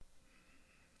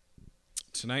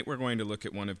Tonight we're going to look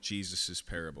at one of Jesus'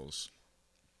 parables.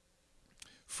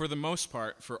 For the most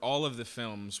part, for all of the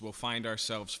films, we'll find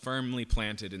ourselves firmly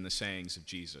planted in the sayings of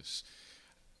Jesus.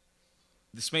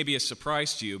 This may be a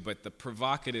surprise to you, but the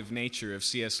provocative nature of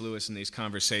C.S. Lewis in these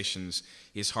conversations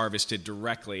is harvested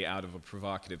directly out of a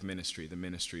provocative ministry, the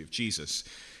ministry of Jesus.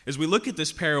 As we look at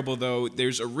this parable, though,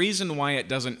 there's a reason why it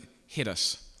doesn't hit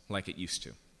us like it used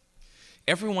to.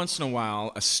 Every once in a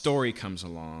while, a story comes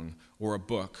along, or a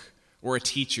book, or a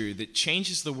teacher that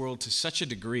changes the world to such a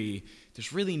degree,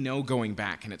 there's really no going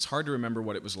back, and it's hard to remember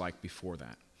what it was like before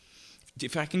that.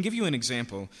 If I can give you an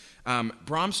example,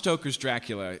 Bram Stoker's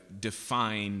Dracula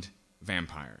defined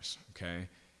vampires, okay?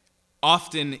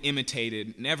 Often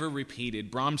imitated, never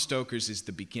repeated. Bram Stoker's is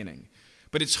the beginning.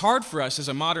 But it's hard for us as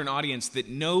a modern audience that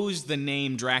knows the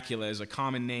name Dracula as a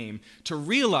common name to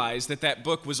realize that that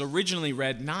book was originally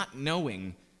read not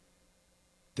knowing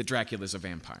that Dracula's a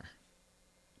vampire.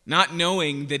 Not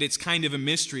knowing that it's kind of a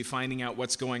mystery finding out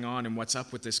what's going on and what's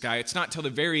up with this guy. It's not till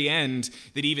the very end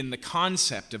that even the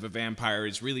concept of a vampire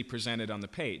is really presented on the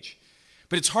page.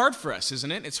 But it's hard for us,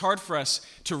 isn't it? It's hard for us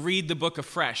to read the book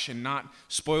afresh and not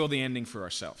spoil the ending for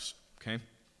ourselves, okay?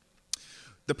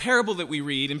 The parable that we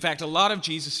read, in fact, a lot of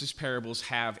Jesus' parables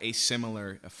have a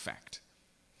similar effect.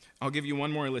 I'll give you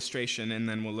one more illustration, and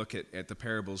then we'll look at the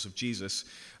parables of Jesus.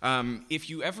 If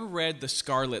you ever read The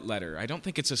Scarlet Letter, I don't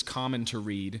think it's as common to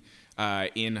read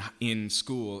in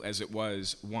school as it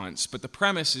was once, but the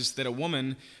premise is that a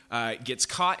woman gets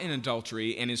caught in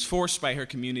adultery and is forced by her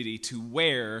community to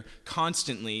wear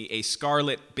constantly a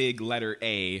scarlet big letter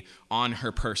A on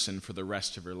her person for the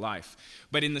rest of her life.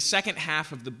 But in the second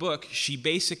half of the book, she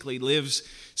basically lives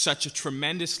such a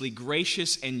tremendously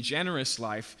gracious and generous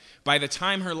life. By the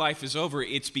time her life is over,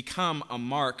 it's become a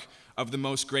mark of the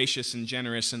most gracious and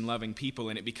generous and loving people,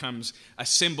 and it becomes a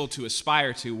symbol to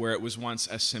aspire to where it was once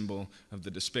a symbol of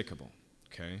the despicable.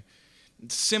 Okay?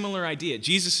 Similar idea.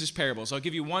 Jesus' parables. I'll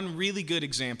give you one really good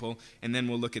example, and then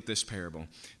we'll look at this parable.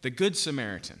 The Good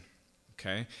Samaritan.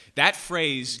 Okay? That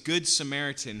phrase, Good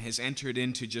Samaritan, has entered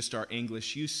into just our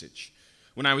English usage.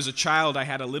 When I was a child, I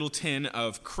had a little tin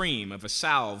of cream, of a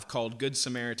salve called Good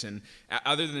Samaritan.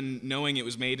 Other than knowing it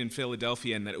was made in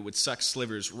Philadelphia and that it would suck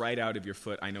slivers right out of your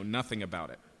foot, I know nothing about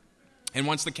it. And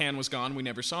once the can was gone, we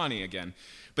never saw any again.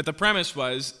 But the premise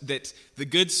was that the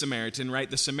Good Samaritan,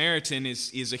 right, the Samaritan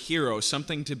is a hero,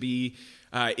 something to be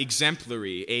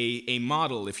exemplary, a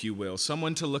model, if you will,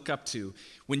 someone to look up to.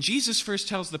 When Jesus first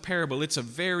tells the parable, it's a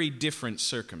very different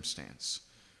circumstance.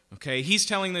 Okay, he's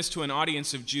telling this to an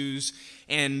audience of Jews,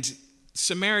 and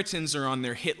Samaritans are on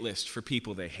their hit list for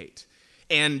people they hate.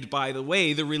 And by the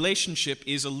way, the relationship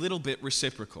is a little bit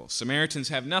reciprocal. Samaritans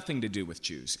have nothing to do with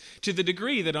Jews, to the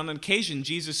degree that on occasion,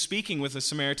 Jesus speaking with a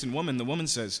Samaritan woman, the woman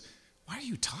says, "Why are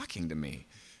you talking to me?"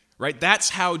 Right?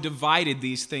 That's how divided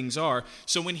these things are.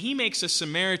 So when he makes a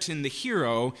Samaritan the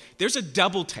hero, there's a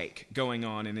double take going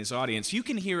on in his audience. You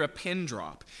can hear a pin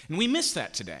drop, and we miss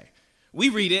that today. We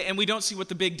read it and we don't see what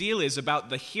the big deal is about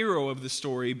the hero of the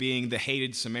story being the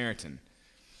hated Samaritan.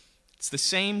 It's the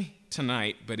same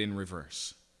tonight, but in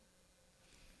reverse.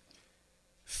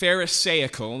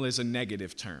 Pharisaical is a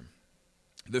negative term.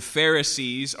 The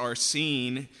Pharisees are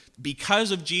seen,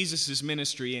 because of Jesus'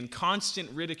 ministry, in constant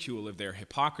ridicule of their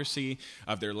hypocrisy,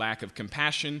 of their lack of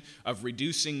compassion, of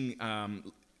reducing a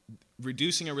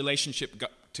relationship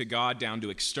to God down to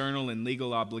external and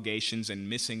legal obligations and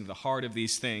missing the heart of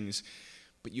these things.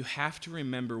 But you have to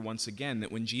remember once again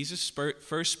that when Jesus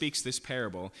first speaks this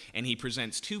parable and he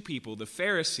presents two people, the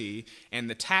Pharisee and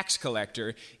the tax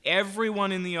collector,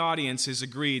 everyone in the audience is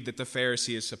agreed that the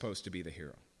Pharisee is supposed to be the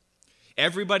hero.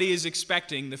 Everybody is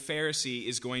expecting the Pharisee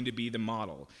is going to be the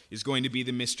model, is going to be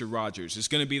the Mr. Rogers, is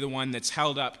going to be the one that's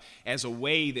held up as a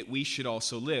way that we should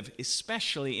also live,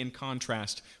 especially in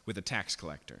contrast with a tax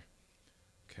collector.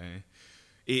 Okay?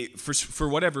 For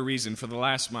whatever reason, for the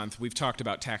last month, we've talked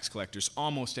about tax collectors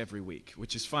almost every week,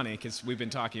 which is funny because we've been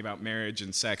talking about marriage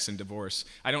and sex and divorce.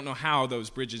 I don't know how those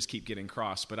bridges keep getting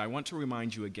crossed, but I want to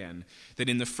remind you again that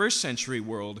in the first century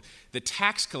world, the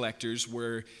tax collectors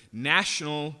were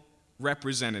national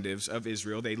representatives of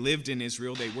Israel. They lived in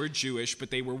Israel. They were Jewish,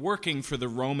 but they were working for the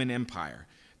Roman Empire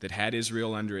that had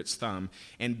Israel under its thumb.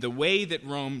 And the way that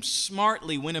Rome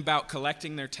smartly went about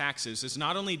collecting their taxes is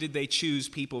not only did they choose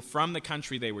people from the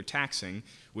country they were taxing,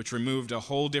 which removed a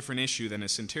whole different issue than a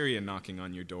centurion knocking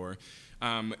on your door,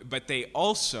 but they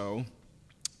also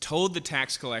told the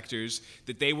tax collectors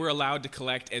that they were allowed to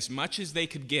collect as much as they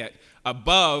could get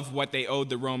above what they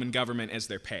owed the Roman government as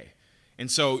their pay. And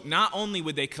so not only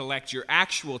would they collect your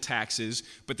actual taxes,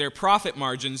 but their profit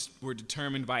margins were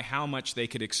determined by how much they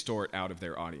could extort out of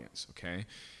their audience, okay?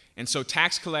 And so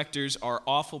tax collectors are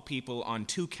awful people on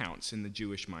two counts in the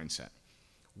Jewish mindset.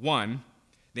 One,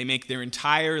 they make their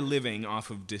entire living off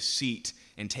of deceit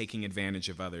and taking advantage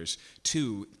of others.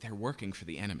 Two, they're working for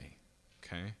the enemy.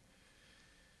 Okay?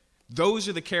 Those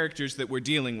are the characters that we're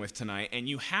dealing with tonight, and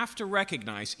you have to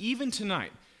recognize, even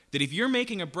tonight, that if you're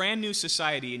making a brand new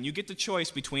society and you get the choice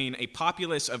between a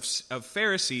populace of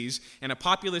Pharisees and a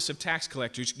populace of tax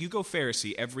collectors, you go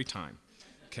Pharisee every time,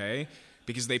 okay?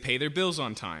 Because they pay their bills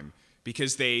on time,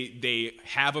 because they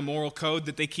have a moral code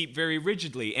that they keep very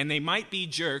rigidly, and they might be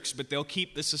jerks, but they'll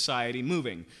keep the society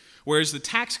moving. Whereas the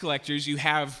tax collectors, you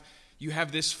have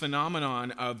this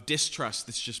phenomenon of distrust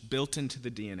that's just built into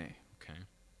the DNA, okay?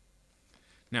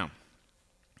 Now,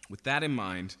 with that in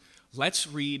mind, let's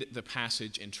read the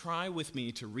passage and try with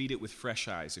me to read it with fresh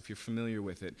eyes, if you're familiar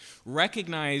with it.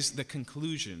 Recognize the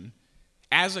conclusion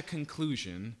as a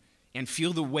conclusion and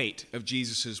feel the weight of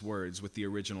Jesus' words with the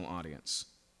original audience.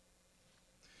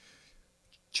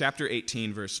 Chapter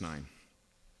 18, verse 9.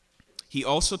 He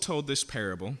also told this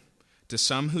parable to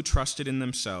some who trusted in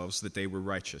themselves that they were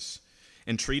righteous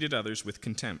and treated others with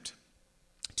contempt.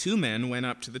 2 men went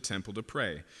up to the temple to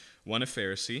pray, one a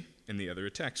Pharisee and the other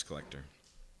a tax collector.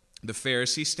 The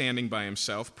Pharisee, standing by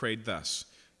himself, prayed thus,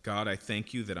 God, I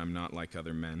thank you that I'm not like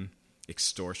other men,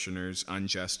 extortioners,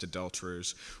 unjust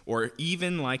adulterers, or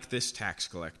even like this tax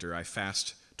collector. I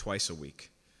fast twice a week.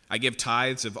 I give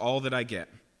tithes of all that I get.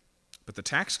 But the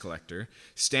tax collector,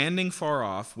 standing far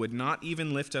off, would not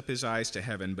even lift up his eyes to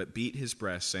heaven, but beat his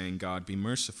breast, saying, God, be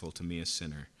merciful to me, a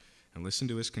sinner. And listen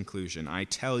to his conclusion. I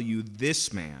tell you,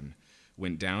 this man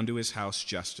went down to his house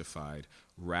justified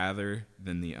rather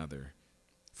than the other.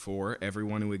 For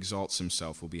everyone who exalts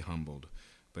himself will be humbled,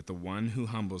 but the one who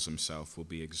humbles himself will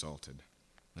be exalted.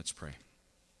 Let's pray.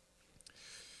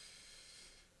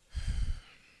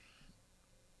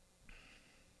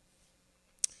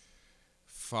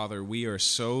 Father, we are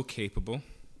so capable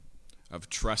of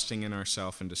trusting in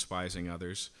ourselves and despising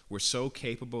others. We're so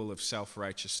capable of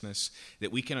self-righteousness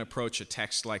that we can approach a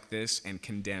text like this and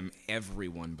condemn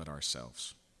everyone but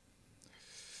ourselves.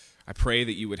 I pray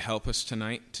that you would help us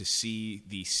tonight to see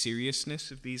the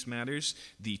seriousness of these matters,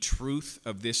 the truth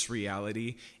of this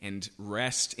reality, and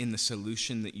rest in the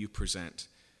solution that you present,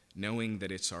 knowing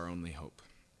that it's our only hope.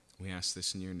 We ask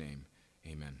this in your name.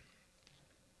 Amen.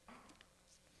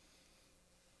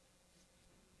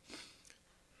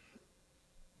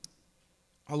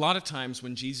 A lot of times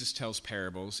when Jesus tells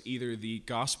parables, either the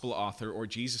gospel author or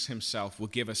Jesus himself will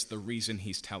give us the reason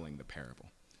he's telling the parable.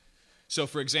 So,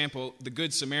 for example, the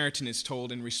Good Samaritan is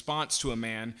told in response to a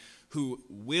man who,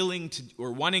 willing to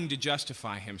or wanting to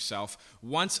justify himself,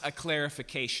 wants a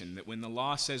clarification that when the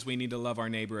law says we need to love our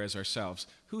neighbor as ourselves,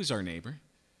 who's our neighbor?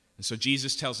 And so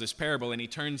Jesus tells this parable, and he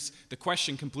turns the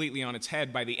question completely on its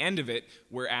head. By the end of it,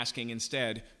 we're asking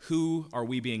instead, who are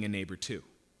we being a neighbor to?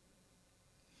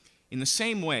 In the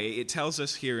same way, it tells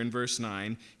us here in verse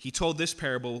 9, he told this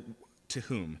parable to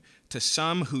whom? To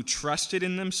some who trusted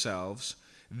in themselves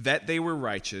that they were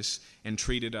righteous and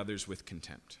treated others with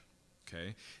contempt.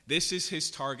 Okay? This is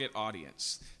his target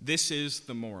audience. This is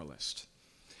the moralist.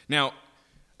 Now,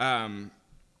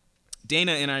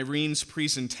 Dana and Irene's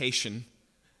presentation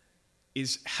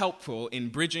is helpful in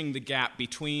bridging the gap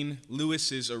between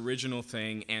Lewis's original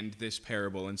thing and this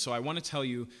parable. And so I want to tell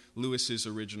you Lewis's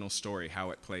original story,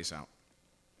 how it plays out.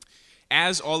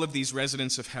 As all of these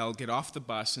residents of hell get off the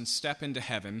bus and step into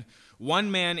heaven, one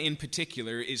man in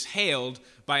particular is hailed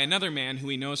by another man who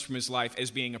he knows from his life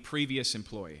as being a previous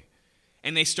employee.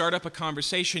 And they start up a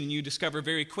conversation, and you discover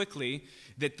very quickly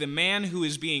that the man who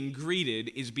is being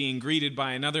greeted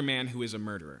by another man who is a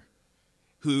murderer,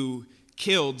 who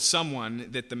killed someone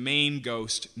that the main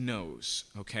ghost knows,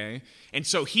 okay? And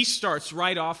so he starts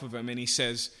right off of him, and he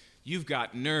says, "You've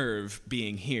got nerve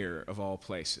being here, of all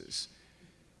places."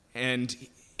 And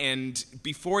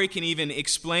before he can even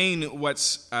explain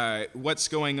what's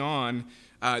going on,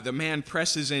 the man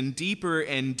presses in deeper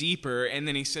and deeper, and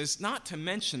then he says, not to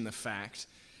mention the fact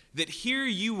that here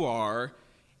you are,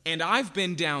 and I've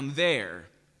been down there.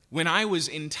 When I was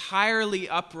entirely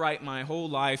upright my whole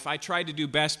life, I tried to do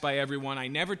best by everyone. I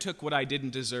never took what I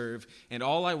didn't deserve, and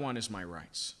all I want is my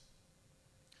rights.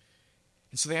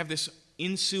 And so they have this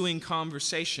ensuing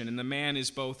conversation, and the man is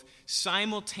both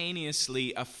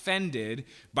simultaneously offended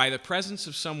by the presence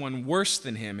of someone worse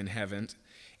than him in heaven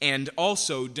and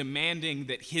also demanding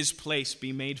that his place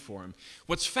be made for him.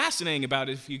 What's fascinating about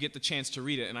it, if you get the chance to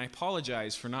read it, and I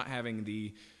apologize for not having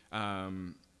the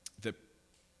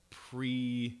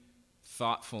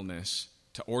pre-thoughtfulness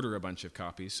to order a bunch of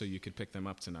copies so you could pick them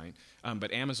up tonight,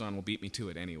 but Amazon will beat me to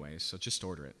it anyways, so just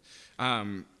order it.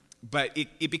 But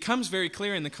it becomes very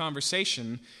clear in the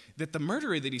conversation that the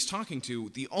murderer that he's talking to,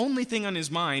 the only thing on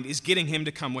his mind is getting him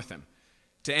to come with him,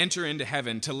 to enter into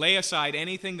heaven, to lay aside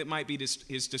anything that might be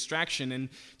his distraction. And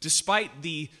despite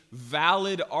the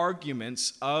valid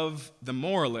arguments of the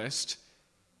moralist,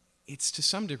 it's to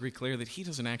some degree clear that he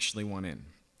doesn't actually want in.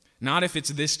 Not if it's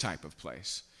this type of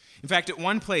place. In fact, at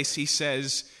one place he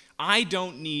says, "I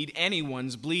don't need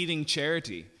anyone's bleeding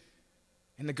charity."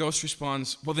 And the ghost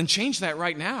responds, "Well, then change that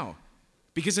right now,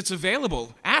 because it's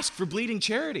available. Ask for bleeding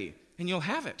charity, and you'll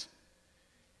have it."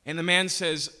 And the man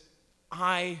says,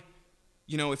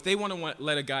 if they want to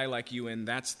let a guy like you in,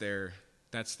 that's their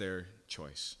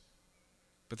choice.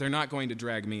 But they're not going to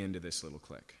drag me into this little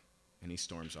clique. And he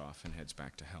storms off and heads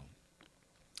back to hell.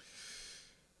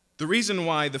 The reason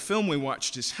why the film we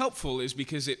watched is helpful is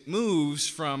because it moves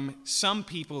from some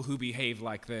people who behave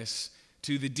like this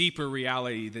to the deeper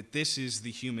reality that this is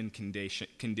the human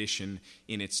condition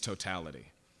in its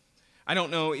totality. I don't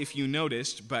know if you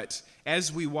noticed, but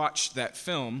as we watched that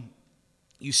film,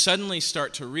 you suddenly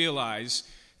start to realize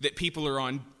that people are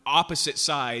on opposite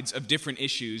sides of different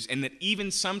issues, and that even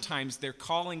sometimes they're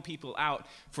calling people out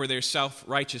for their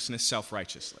self-righteousness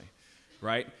self-righteously,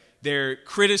 right? They're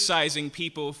criticizing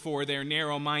people for their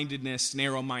narrow-mindedness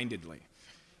narrow-mindedly.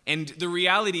 And the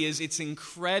reality is it's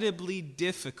incredibly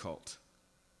difficult.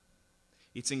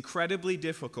 It's incredibly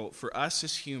difficult for us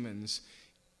as humans,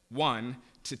 one,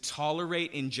 to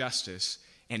tolerate injustice,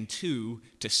 and two,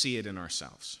 to see it in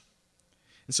ourselves.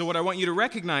 And so what I want you to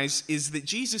recognize is that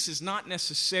Jesus is not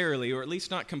necessarily, or at least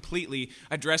not completely,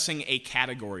 addressing a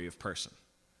category of person,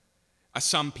 a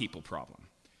some people problem.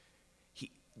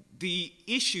 The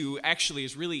issue actually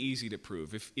is really easy to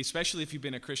prove, especially if you've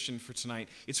been a Christian for tonight.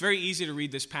 It's very easy to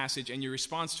read this passage, and your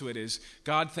response to it is,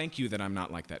 "God, thank you that I'm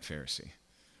not like that Pharisee,"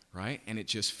 right? And it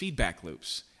just feedback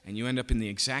loops, and you end up in the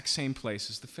exact same place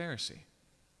as the Pharisee,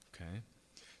 okay?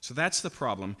 So that's the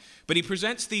problem. But he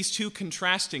presents these two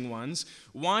contrasting ones,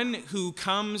 one who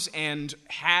comes and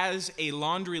has a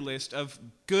laundry list of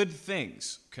good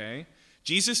things, okay?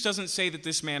 Jesus doesn't say that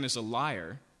this man is a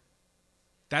liar.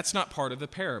 That's not part of the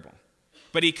parable.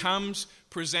 But he comes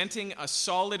presenting a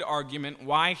solid argument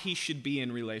why he should be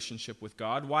in relationship with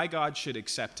God, why God should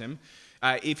accept him.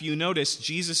 If you notice,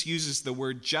 Jesus uses the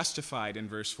word justified in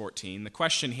verse 14. The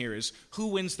question here is, who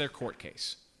wins their court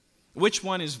case? Which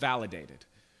one is validated?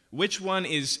 Which one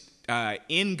is,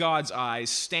 in God's eyes,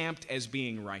 stamped as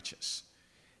being righteous?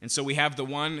 And so we have the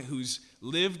one who's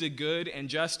lived a good and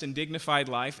just and dignified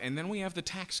life, and then we have the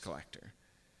tax collector.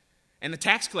 And the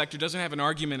tax collector doesn't have an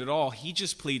argument at all. He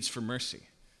just pleads for mercy.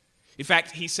 In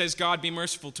fact, he says, "God, be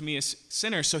merciful to me, a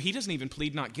sinner," so he doesn't even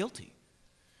plead not guilty.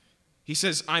 He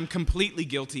says, "I'm completely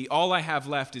guilty. All I have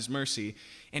left is mercy."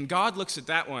 And God looks at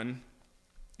that one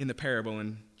in the parable,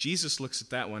 and Jesus looks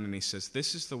at that one, and he says,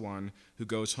 "This is the one who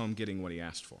goes home getting what he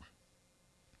asked for."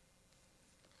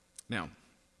 Now,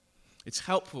 it's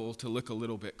helpful to look a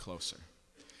little bit closer,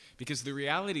 because the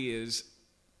reality is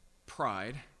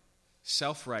pride,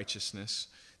 self-righteousness,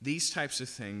 these types of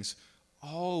things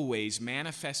always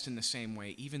manifest in the same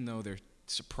way, even though they're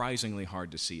surprisingly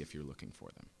hard to see if you're looking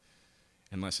for them,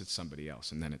 unless it's somebody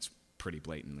else, and then it's pretty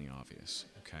blatantly obvious,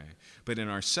 okay? But in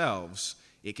ourselves,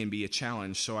 it can be a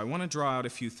challenge, so I want to draw out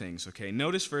a few things, okay?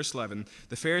 Notice verse 11,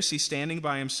 "The Pharisee standing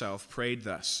by himself prayed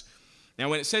thus." Now,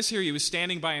 when it says here he was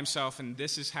standing by himself and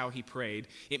this is how he prayed,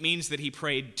 it means that he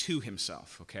prayed to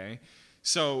himself, okay?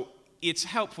 So it's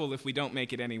helpful if we don't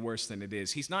make it any worse than it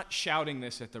is. He's not shouting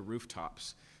this at the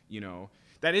rooftops,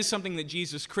 That is something that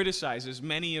Jesus criticizes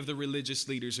many of the religious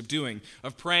leaders of doing,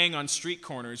 of praying on street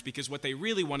corners, because what they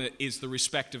really want is the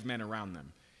respect of men around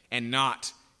them, and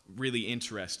not really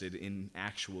interested in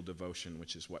actual devotion,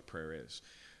 which is what prayer is.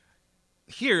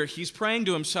 Here, he's praying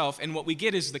to himself, and what we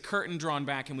get is the curtain drawn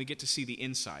back, and we get to see the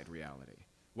inside reality.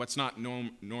 What's not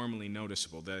normally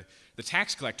noticeable. The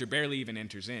tax collector barely even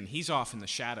enters in. He's off in the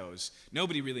shadows.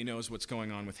 Nobody really knows what's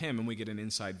going on with him, and we get an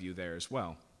inside view there as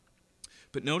well.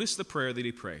 But notice the prayer that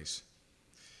he prays.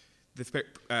 The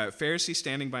Pharisee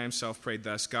standing by himself prayed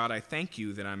thus, "God, I thank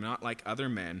you that I'm not like other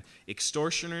men,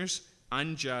 extortioners,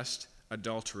 unjust,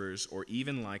 adulterers, or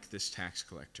even like this tax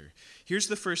collector." Here's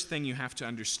the first thing you have to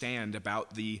understand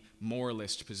about the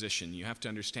moralist position. You have to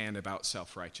understand about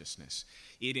self-righteousness.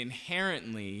 It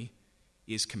inherently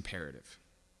is comparative.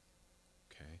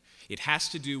 Okay? It has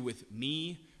to do with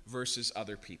me versus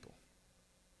other people.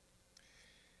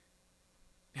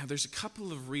 Now, there's a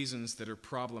couple of reasons that are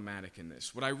problematic in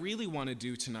this. What I really want to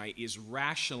do tonight is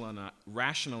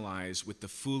rationalize with the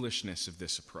foolishness of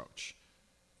this approach.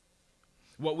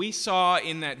 What we saw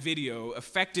in that video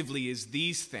effectively is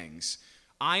these things.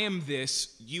 I am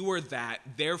this, you are that,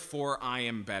 therefore I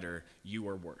am better, you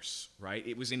are worse, right?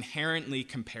 It was inherently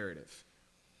comparative.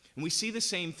 And we see the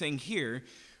same thing here,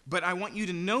 but I want you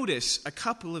to notice a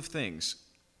couple of things.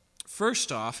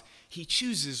 First off, he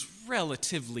chooses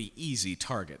relatively easy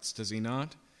targets, does he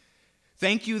not?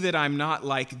 Thank you that I'm not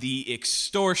like the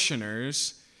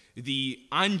extortioners, the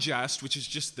unjust, which is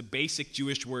just the basic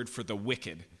Jewish word for the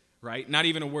wicked, right? Not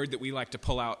even a word that we like to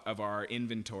pull out of our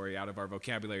inventory, out of our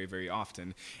vocabulary very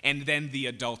often. And then the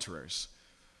adulterers,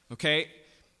 okay?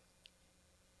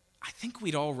 I think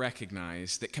we'd all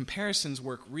recognize that comparisons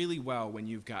work really well when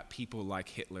you've got people like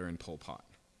Hitler and Pol Pot.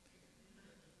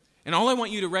 And all I want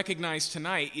you to recognize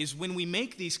tonight is when we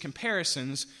make these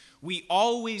comparisons, we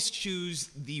always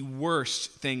choose the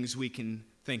worst things we can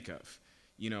think of.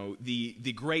 You know,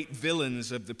 the great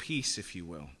villains of the piece, if you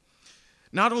will.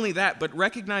 Not only that, but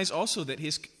recognize also that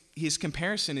his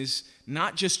comparison is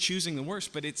not just choosing the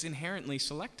worst, but it's inherently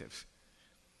selective.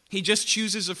 He just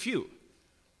chooses a few.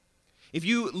 If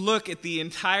you look at the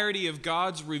entirety of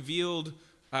God's revealed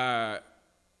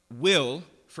will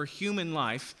for human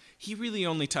life, he really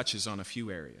only touches on a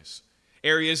few areas.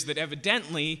 Areas that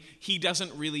evidently he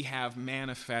doesn't really have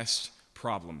manifest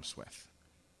problems with.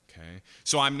 Okay?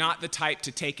 So I'm not the type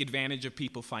to take advantage of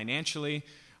people financially.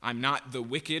 I'm not the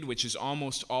wicked, which is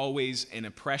almost always an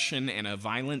oppression and a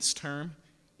violence term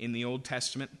in the Old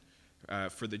Testament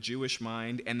for the Jewish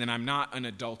mind. And then I'm not an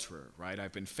adulterer, right?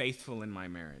 I've been faithful in my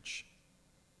marriage.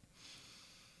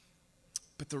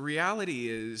 But the reality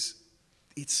is,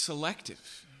 it's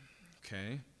selective,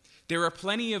 okay? There are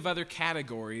plenty of other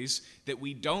categories that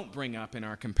we don't bring up in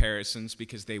our comparisons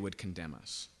because they would condemn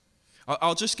us.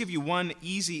 I'll just give you one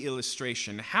easy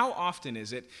illustration. How often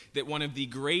is it that one of the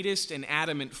greatest and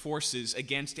adamant forces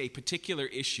against a particular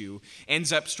issue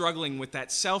ends up struggling with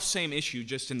that self-same issue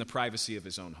just in the privacy of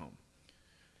his own home?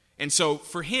 And so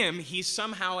for him, he's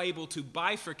somehow able to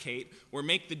bifurcate or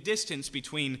make the distance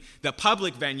between the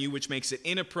public venue, which makes it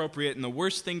inappropriate and the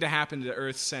worst thing to happen to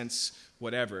Earth since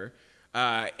whatever,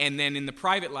 and then in the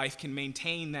private life can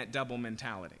maintain that double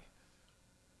mentality.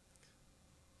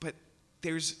 But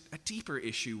there's a deeper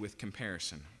issue with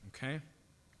comparison, okay?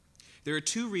 There are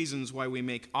two reasons why we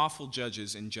make awful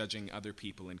judges in judging other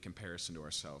people in comparison to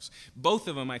ourselves. Both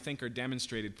of them, I think, are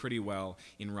demonstrated pretty well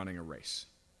in running a race.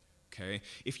 Okay?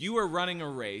 If you are running a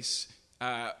race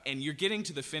and you're getting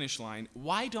to the finish line,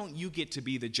 why don't you get to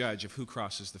be the judge of who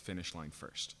crosses the finish line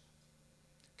first?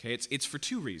 Okay, it's for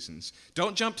two reasons.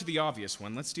 Don't jump to the obvious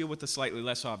one. Let's deal with the slightly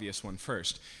less obvious one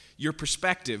first. Your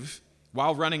perspective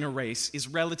while running a race is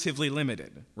relatively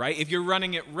limited, right? If you're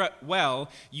running it well,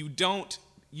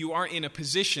 you aren't in a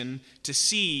position to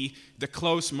see the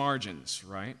close margins,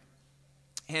 right?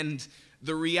 And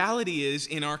the reality is,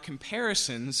 in our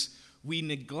comparisons, we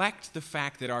neglect the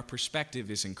fact that our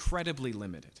perspective is incredibly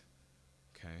limited,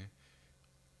 okay?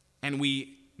 And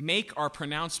we make our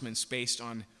pronouncements based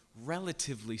on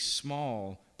relatively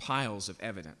small piles of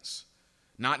evidence,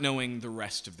 not knowing the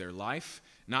rest of their life,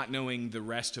 not knowing the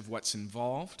rest of what's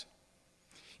involved.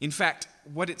 In fact,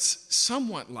 what it's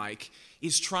somewhat like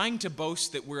is trying to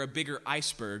boast that we're a bigger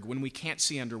iceberg when we can't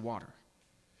see underwater.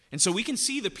 And so we can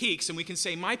see the peaks and we can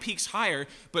say, my peak's higher,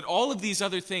 but all of these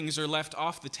other things are left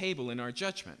off the table in our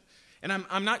judgment. And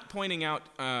I'm not pointing out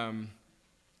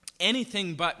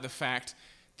anything but the fact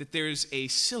that there's a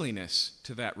silliness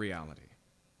to that reality.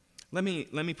 Let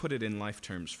me put it in life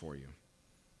terms for you.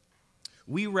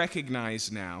 We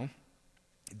recognize now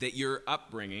that your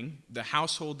upbringing, the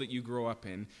household that you grow up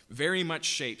in, very much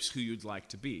shapes who you'd like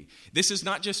to be. This is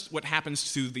not just what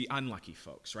happens to the unlucky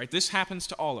folks, right? This happens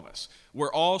to all of us.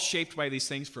 We're all shaped by these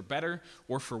things for better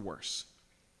or for worse.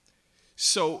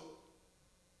 So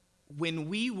when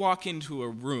we walk into a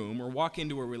room or walk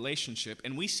into a relationship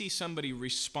and we see somebody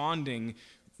responding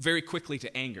very quickly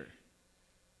to anger,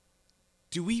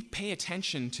 do we pay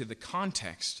attention to the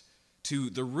context, to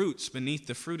the roots beneath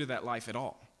the fruit of that life at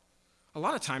all? A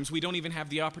lot of times we don't even have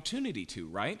the opportunity to,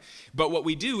 right? But what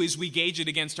we do is we gauge it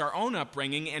against our own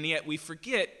upbringing, and yet we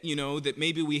forget, that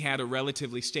maybe we had a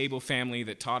relatively stable family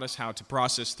that taught us how to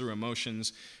process through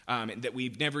emotions, that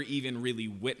we've never even really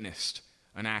witnessed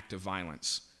an act of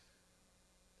violence.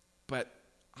 But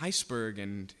iceberg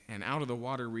and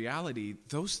out-of-the-water reality,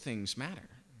 those things matter.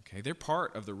 Okay? They're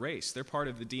part of the race. They're part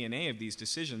of the DNA of these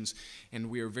decisions, and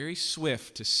we are very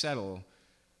swift to settle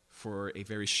for a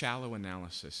very shallow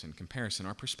analysis and comparison.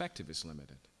 Our perspective is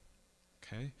limited.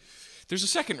 Okay? There's a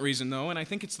second reason, though, and I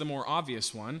think it's the more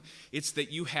obvious one. It's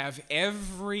that you have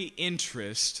every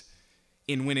interest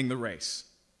in winning the race.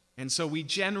 And so we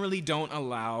generally don't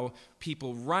allow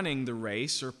people running the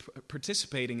race or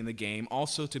participating in the game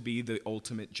also to be the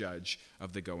ultimate judge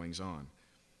of the goings-on.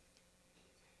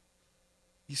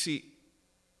 You see,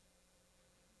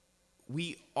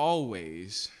 we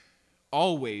always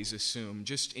assume,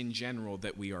 just in general,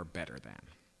 that we are better than.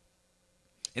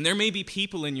 And there may be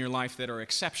people in your life that are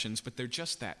exceptions, but they're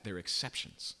just that. They're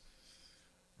exceptions,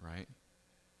 right?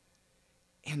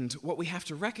 And what we have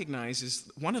to recognize is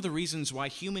one of the reasons why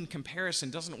human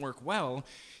comparison doesn't work well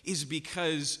is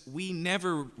because we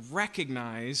never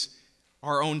recognize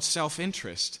our own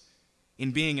self-interest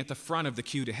in being at the front of the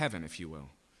queue to heaven, if you will,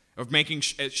 of making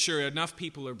sure enough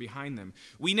people are behind them.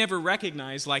 We never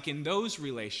recognize, like in those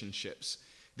relationships,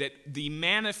 that the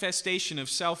manifestation of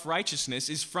self-righteousness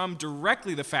is from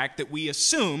directly the fact that we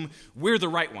assume we're the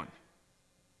right one.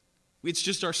 It's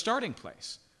just our starting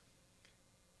place.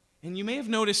 And you may have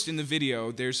noticed in the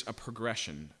video there's a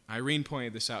progression. Irene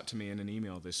pointed this out to me in an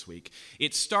email this week.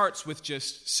 It starts with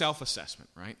just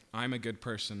self-assessment, right? I'm a good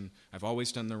person. I've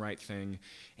always done the right thing.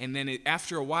 And then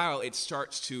after a while, it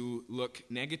starts to look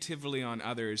negatively on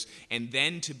others and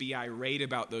then to be irate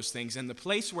about those things. And the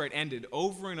place where it ended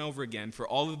over and over again for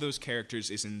all of those characters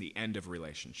is in the end of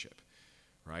relationship,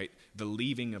 right? The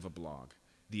leaving of a blog,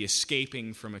 the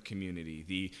escaping from a community,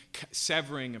 the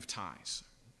severing of ties.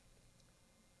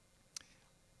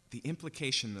 The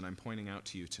implication that I'm pointing out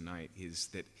to you tonight is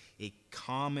that a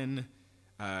common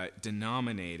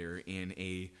denominator in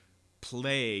a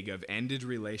plague of ended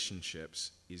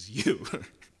relationships is you.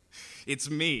 It's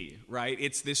me, right?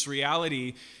 It's this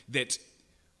reality that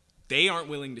they aren't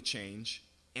willing to change,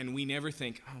 and we never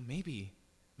think, oh, maybe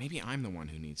I'm the one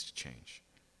who needs to change.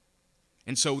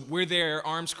 And so we're there,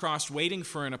 arms crossed, waiting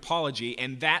for an apology,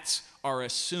 and that's our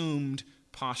assumed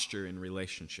posture in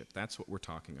relationship. That's what we're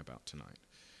talking about tonight.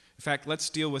 In fact, let's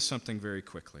deal with something very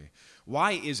quickly.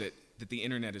 Why is it that the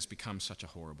internet has become such a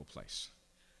horrible place?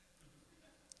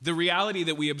 The reality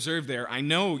that we observe there, I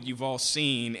know you've all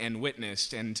seen and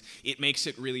witnessed, and it makes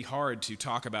it really hard to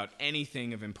talk about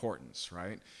anything of importance,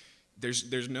 right?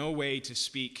 There's no way to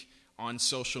speak on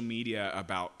social media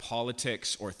about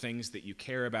politics or things that you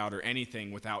care about or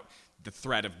anything without the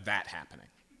threat of that happening,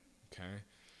 okay?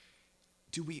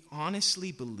 Do we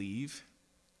honestly believe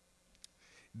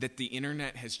that the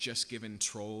internet has just given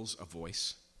trolls a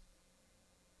voice?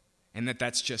 And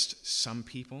that's just some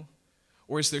people?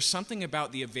 Or is there something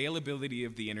about the availability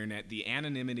of the internet, the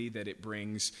anonymity that it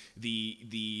brings,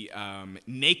 the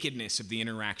nakedness of the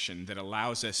interaction that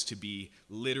allows us to be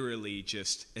literally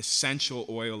just essential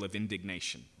oil of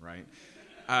indignation, right?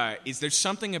 Is there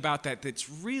something about that that's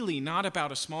really not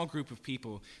about a small group of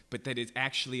people, but that it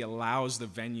actually allows the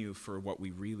venue for what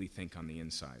we really think on the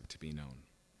inside to be known?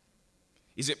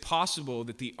 Is it possible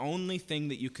that the only thing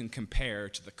that you can compare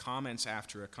to the comments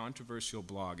after a controversial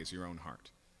blog is your own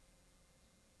heart?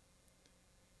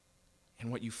 And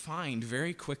what you find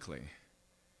very quickly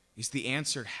is the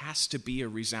answer has to be a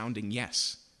resounding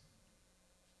yes.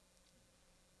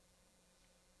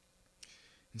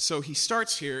 And so he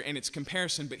starts here, and it's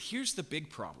comparison, but here's the big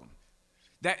problem.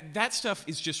 That stuff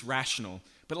is just rational,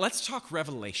 but let's talk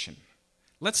revelation.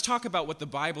 Let's talk about what the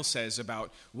Bible says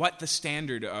about what the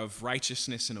standard of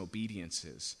righteousness and obedience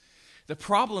is. The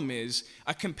problem is,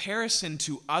 a comparison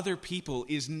to other people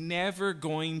is never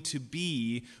going to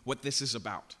be what this is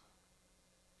about.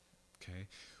 Okay?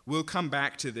 We'll come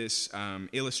back to this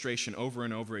illustration over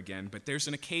and over again, but there's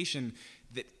an occasion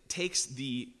that takes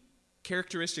the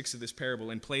characteristics of this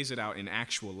parable and plays it out in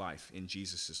actual life, in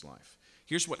Jesus' life.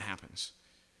 Here's what happens.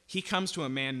 He comes to a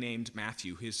man named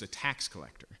Matthew, who's a tax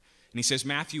collector. And he says,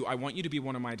 Matthew, I want you to be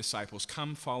one of my disciples.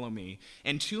 Come, follow me.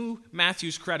 And to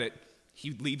Matthew's credit,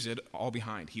 he leaves it all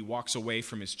behind. He walks away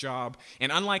from his job.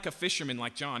 And unlike a fisherman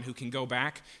like John who can go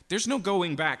back, there's no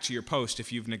going back to your post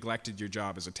if you've neglected your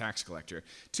job as a tax collector.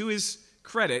 To his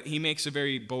credit, he makes a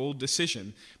very bold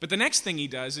decision. But the next thing he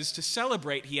does is to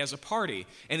celebrate he has a party.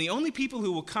 And the only people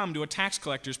who will come to a tax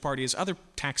collector's party is other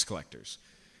tax collectors.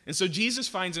 And so Jesus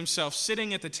finds himself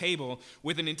sitting at the table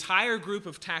with an entire group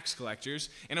of tax collectors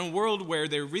in a world where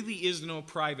there really is no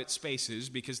private spaces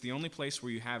because the only place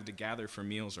where you have to gather for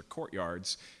meals are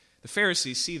courtyards. The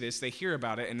Pharisees see this, they hear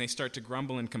about it, and they start to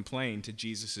grumble and complain to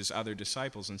Jesus' other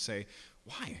disciples and say,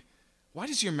 Why? Why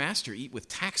does your master eat with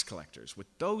tax collectors, with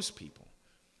those people?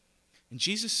 And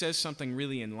Jesus says something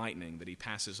really enlightening that he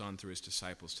passes on through his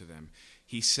disciples to them.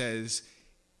 He says,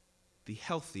 the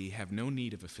healthy have no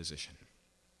need of a physician,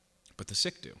 but the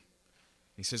sick do.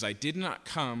 He says, I did not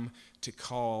come to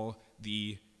call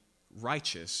the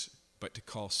righteous, but to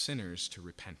call sinners to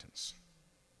repentance.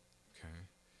 Okay?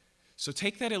 So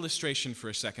take that illustration for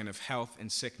a second of health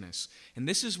and sickness. And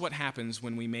this is what happens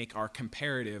when we make our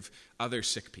comparative other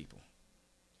sick people.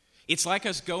 It's like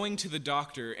us going to the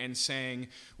doctor and saying,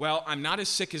 well, I'm not as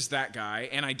sick as that guy,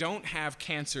 and I don't have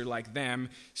cancer like them,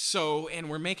 and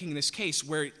we're making this case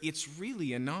where it's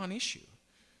really a non-issue.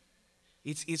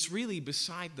 It's really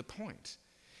beside the point.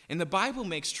 And the Bible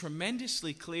makes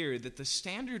tremendously clear that the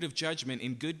standard of judgment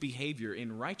in good behavior,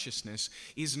 in righteousness,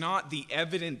 is not the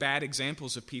evident bad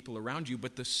examples of people around you,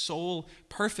 but the sole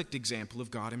perfect example of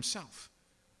God himself.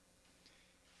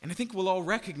 And I think we'll all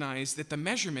recognize that the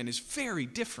measurement is very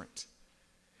different.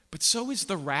 But so is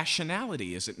the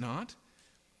rationality, is it not?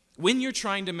 When you're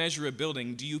trying to measure a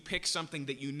building, do you pick something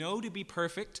that you know to be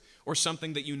perfect or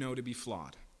something that you know to be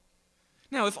flawed?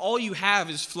 Now, if all you have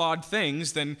is flawed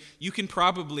things, then you can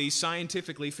probably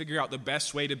scientifically figure out the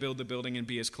best way to build the building and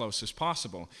be as close as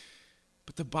possible.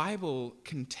 But the Bible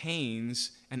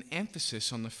contains an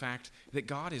emphasis on the fact that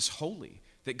God is holy,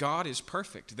 that God is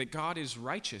perfect, that God is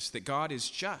righteous, that God is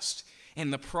just.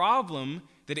 And the problem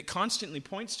that it constantly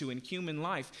points to in human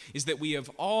life is that we have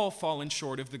all fallen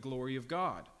short of the glory of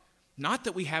God. Not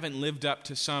that we haven't lived up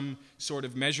to some sort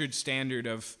of measured standard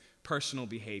of personal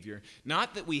behavior.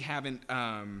 Not that we haven't,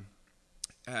 not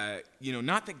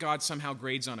that God somehow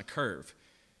grades on a curve.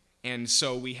 And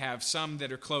so we have some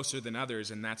that are closer than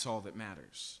others, and that's all that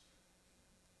matters.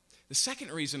 The second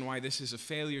reason why this is a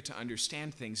failure to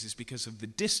understand things is because of the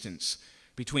distance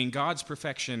between God's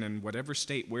perfection and whatever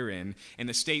state we're in, and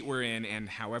the state we're in and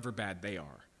however bad they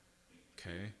are.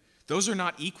 Okay? Those are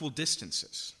not equal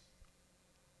distances.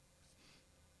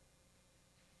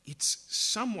 It's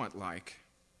somewhat like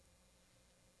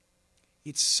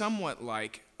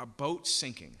a boat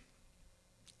sinking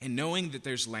and knowing that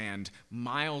there's land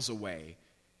miles away,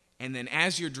 and then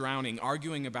as you're drowning,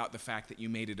 arguing about the fact that you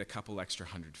made it a couple extra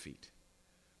 100 feet.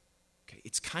 Okay,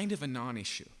 it's kind of a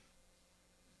non-issue.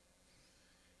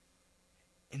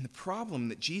 And the problem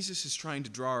that Jesus is trying to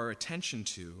draw our attention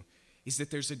to is that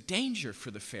there's a danger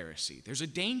for the Pharisee. There's a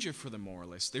danger for the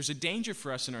moralist. There's a danger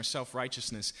for us in our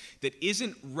self-righteousness that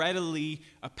isn't readily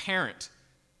apparent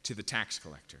to the tax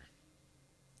collector.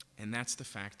 And that's the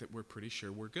fact that we're pretty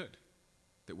sure we're good,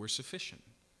 that we're sufficient.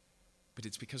 But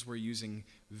it's because we're using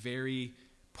very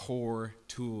poor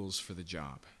tools for the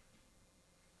job.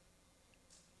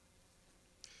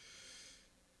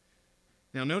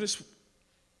 Now notice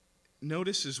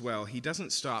as well, he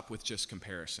doesn't stop with just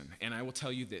comparison. And I will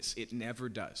tell you this, it never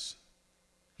does.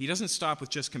 He doesn't stop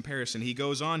with just comparison. He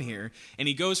goes on here, and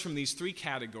he goes from these three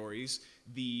categories,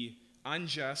 the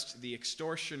unjust, the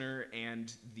extortioner,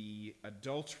 and the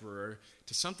adulterer,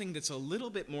 to something that's a little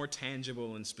bit more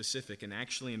tangible and specific and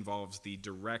actually involves the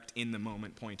direct,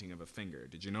 in-the-moment pointing of a finger.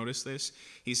 Did you notice this?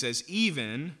 He says,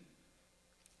 even,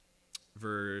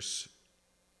 verse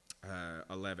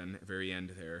 11, very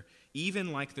end there,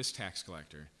 even like this tax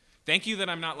collector. Thank you that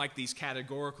I'm not like these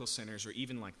categorical sinners or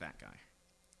even like that guy.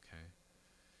 Okay.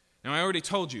 Now, I already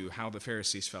told you how the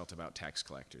Pharisees felt about tax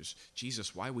collectors.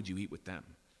 Jesus, why would you eat with them?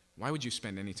 Why would you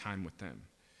spend any time with them?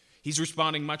 He's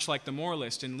responding much like the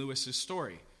moralist in Lewis's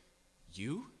story.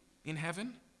 You in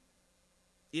heaven?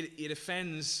 It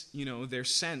offends, their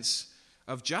sense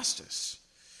of justice.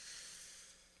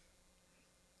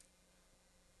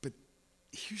 But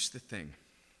here's the thing.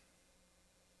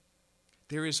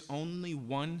 There is only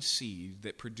one seed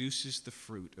that produces the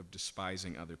fruit of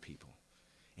despising other people,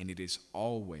 and it is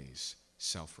always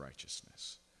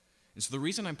self-righteousness. And so the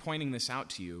reason I'm pointing this out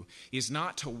to you is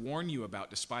not to warn you about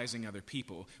despising other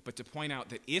people, but to point out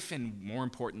that if, and more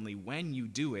importantly, when you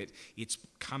do it, it's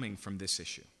coming from this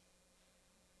issue.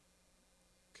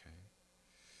 Okay?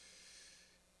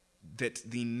 That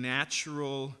the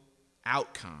natural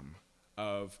outcome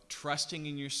of trusting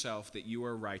in yourself that you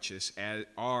are righteous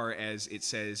are, as it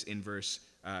says in verse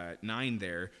 9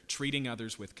 there, treating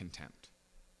others with contempt.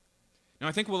 Now,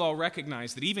 I think we'll all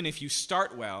recognize that even if you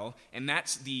start well and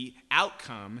that's the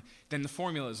outcome, then the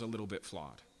formula is a little bit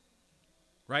flawed.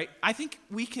 Right? I think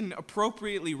we can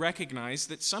appropriately recognize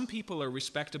that some people are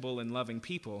respectable and loving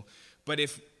people, but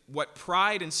if what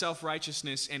pride and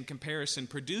self-righteousness and comparison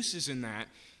produces in that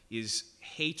is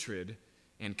hatred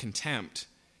and contempt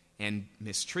and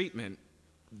mistreatment,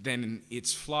 then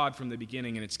it's flawed from the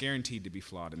beginning and it's guaranteed to be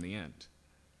flawed in the end.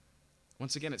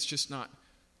 Once again, it's just not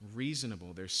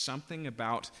reasonable. There's something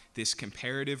about this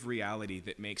comparative reality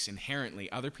that makes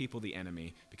inherently other people the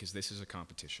enemy because this is a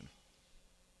competition.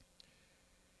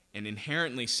 And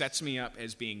inherently sets me up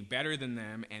as being better than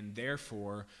them and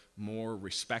therefore more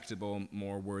respectable,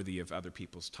 more worthy of other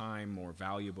people's time, more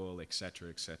valuable,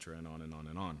 etc., and on and on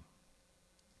and on.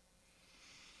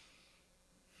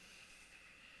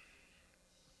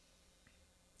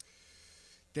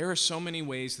 There are so many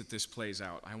ways that this plays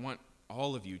out. I want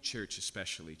all of you, church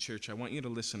especially, church, I want you to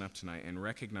listen up tonight and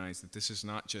recognize that this is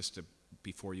not just a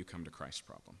before you come to Christ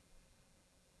problem.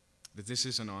 That this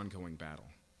is an ongoing battle.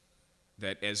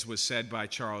 That, as was said by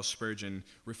Charles Spurgeon,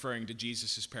 referring to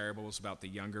Jesus' parables about the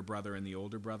younger brother and the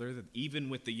older brother, that even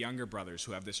with the younger brothers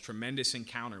who have this tremendous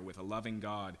encounter with a loving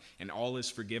God and all is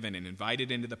forgiven and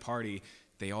invited into the party,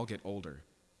 they all get older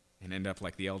and end up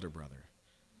like the elder brother,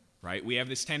 right? We have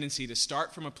this tendency to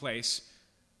start from a place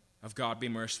of God be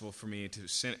merciful for me, to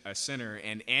a sinner,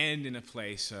 and end in a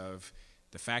place of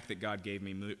the fact that God gave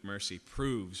me mercy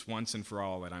proves once and for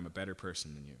all that I'm a better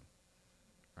person than you.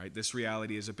 Right? This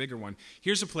reality is a bigger one.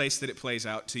 Here's a place that it plays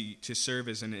out to serve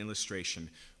as an illustration.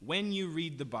 When you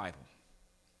read the Bible,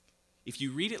 if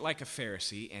you read it like a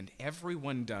Pharisee, and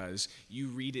everyone does, you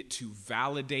read it to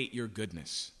validate your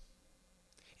goodness.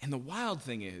 And the wild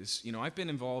thing is, I've been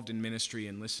involved in ministry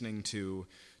and listening to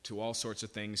all sorts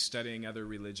of things, studying other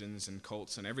religions and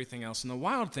cults and everything else. And the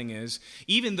wild thing is,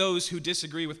 even those who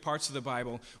disagree with parts of the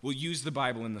Bible will use the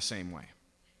Bible in the same way.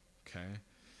 Okay?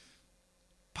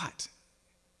 But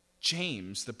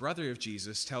James, the brother of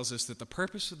Jesus, tells us that the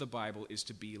purpose of the Bible is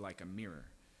to be like a mirror,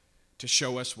 to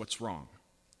show us what's wrong.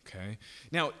 Okay?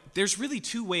 Now, there's really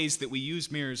two ways that we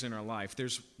use mirrors in our life.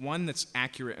 There's one that's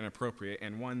accurate and appropriate,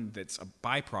 and one that's a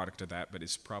byproduct of that, but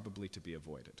is probably to be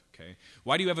avoided. Okay?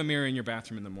 Why do you have a mirror in your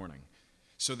bathroom in the morning?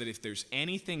 So that if there's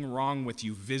anything wrong with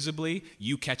you visibly,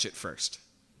 you catch it first.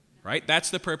 Right?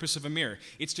 That's the purpose of a mirror.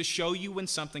 It's to show you when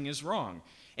something is wrong.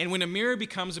 And when a mirror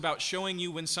becomes about showing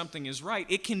you when something is right,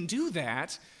 it can do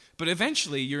that, but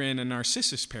eventually you're in a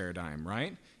Narcissus paradigm,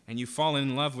 right? And you fall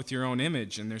in love with your own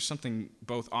image, and there's something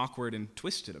both awkward and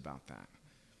twisted about that.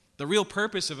 The real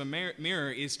purpose of a mirror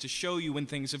is to show you when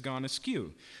things have gone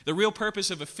askew. The real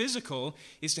purpose of a physical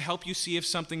is to help you see if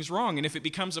something's wrong. And if it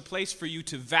becomes a place for you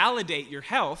to validate your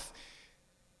health,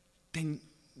 then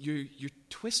you're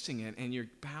twisting it, and you're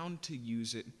bound to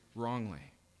use it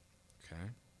wrongly. Okay?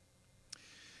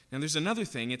 Now, there's another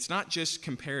thing. It's not just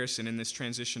comparison in this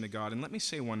transition to God. And let me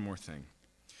say one more thing.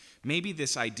 Maybe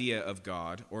this idea of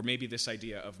God, or maybe this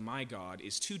idea of my God,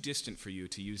 is too distant for you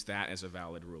to use that as a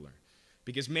valid ruler.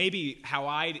 Because maybe how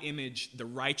I'd image the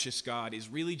righteous God is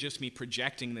really just me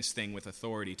projecting this thing with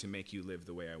authority to make you live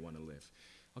the way I want to live.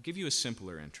 I'll give you a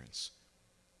simpler entrance.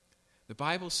 The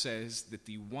Bible says that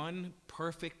the one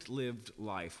perfect lived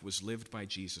life was lived by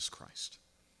Jesus Christ.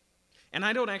 And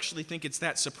I don't actually think it's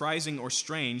that surprising or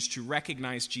strange to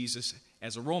recognize Jesus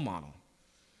as a role model.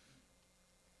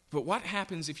 But what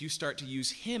happens if you start to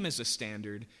use him as a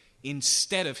standard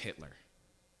instead of Hitler?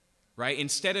 Right?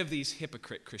 Instead of these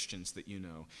hypocrite Christians that you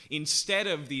know. Instead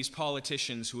of these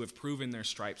politicians who have proven their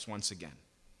stripes once again.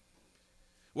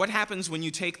 What happens when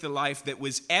you take the life that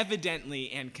was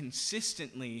evidently and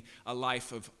consistently a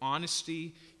life of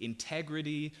honesty,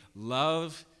 integrity,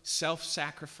 love,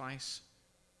 self-sacrifice?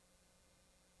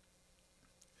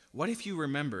 What if you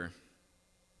remember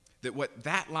that what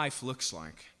that life looks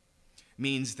like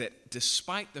means that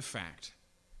despite the fact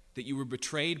that you were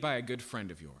betrayed by a good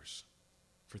friend of yours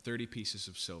for 30 pieces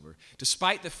of silver,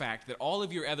 despite the fact that all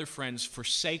of your other friends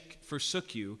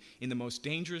forsook you in the most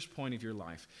dangerous point of your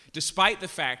life, despite the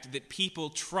fact that people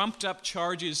trumped up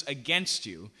charges against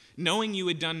you, knowing you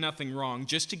had done nothing wrong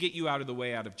just to get you out of the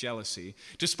way out of jealousy,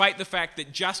 despite the fact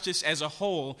that justice as a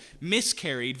whole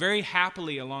miscarried very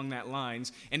happily along that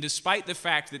lines, and despite the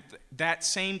fact that that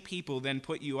same people then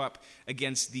put you up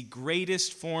against the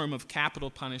greatest form of capital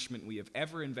punishment we have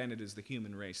ever invented as the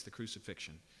human race, the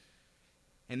crucifixion.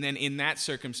 And then in that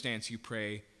circumstance, you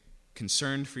pray,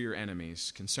 concerned for your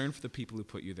enemies, concerned for the people who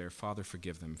put you there, Father,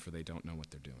 forgive them, for they don't know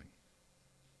what they're doing.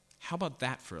 How about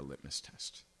that for a litmus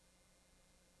test?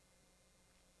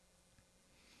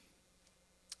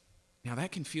 Now,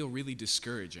 that can feel really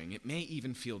discouraging. It may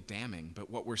even feel damning, but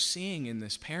what we're seeing in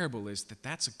this parable is that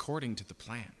that's according to the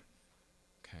plan.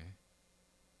 Okay?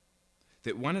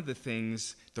 That one of the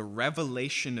things the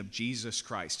revelation of Jesus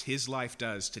Christ, his life,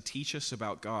 does to teach us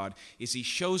about God is he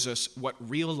shows us what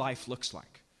real life looks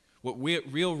like, what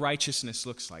real righteousness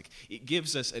looks like. It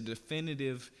gives us a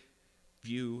definitive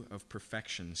view of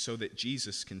perfection so that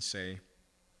Jesus can say,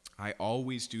 I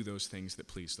always do those things that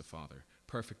please the Father.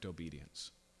 Perfect obedience.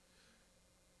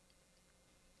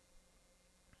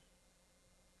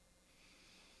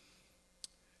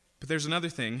 But there's another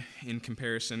thing in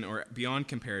comparison, or beyond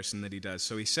comparison, that he does.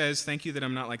 So he says, thank you that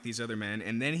I'm not like these other men,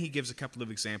 and then he gives a couple of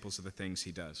examples of the things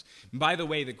he does. And by the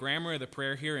way, the grammar of the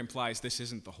prayer here implies this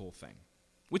isn't the whole thing,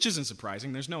 which isn't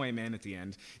surprising. There's no amen at the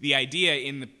end. The idea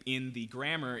in the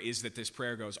grammar is that this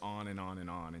prayer goes on and on and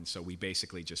on, and so we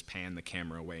basically just pan the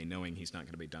camera away, knowing he's not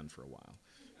going to be done for a while.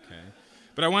 Okay?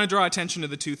 But I want to draw attention to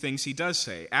the two things he does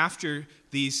say. After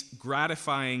these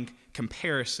gratifying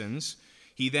comparisons,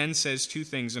 he then says two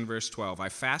things in verse 12. I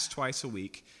fast twice a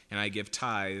week, and I give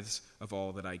tithes of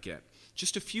all that I get.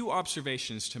 Just a few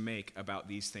observations to make about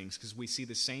these things, because we see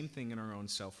the same thing in our own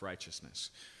self-righteousness.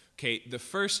 Okay, the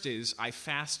first is, I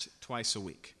fast twice a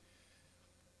week.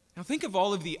 Now think of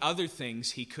all of the other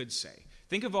things he could say.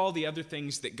 Think of all the other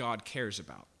things that God cares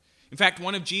about. In fact,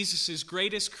 one of Jesus'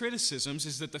 greatest criticisms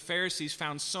is that the Pharisees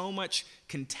found so much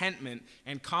contentment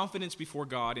and confidence before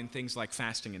God in things like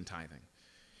fasting and tithing.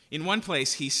 In one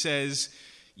place, he says,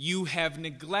 you have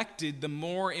neglected the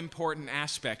more important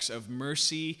aspects of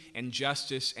mercy and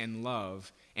justice and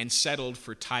love and settled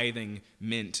for tithing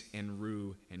mint and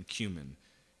rue and cumin.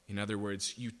 In other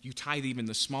words, you tithe even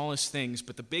the smallest things,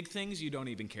 but the big things you don't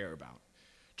even care about.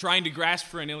 Trying to grasp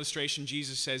for an illustration,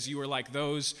 Jesus says you are like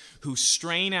those who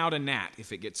strain out a gnat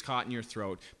if it gets caught in your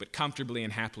throat, but comfortably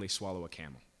and happily swallow a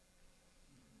camel.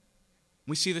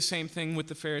 We see the same thing with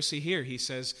the Pharisee here. He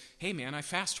says, hey man, I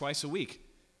fast twice a week.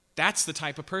 That's the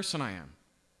type of person I am.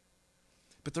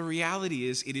 But the reality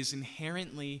is, it is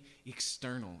inherently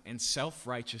external, and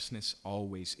self-righteousness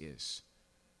always is.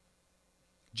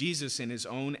 Jesus, in his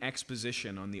own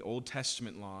exposition on the Old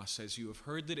Testament law, says, you have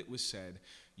heard that it was said,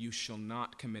 you shall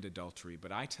not commit adultery.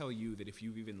 But I tell you that if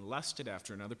you've even lusted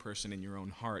after another person in your own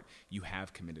heart, you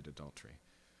have committed adultery.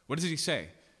 What does he say?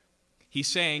 He's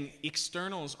saying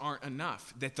externals aren't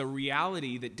enough, that the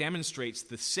reality that demonstrates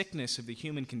the sickness of the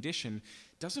human condition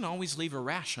doesn't always leave a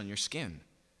rash on your skin.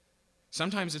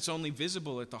 Sometimes it's only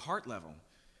visible at the heart level.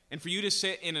 And for you to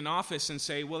sit in an office and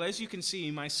say, well, as you can see,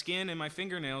 my skin and my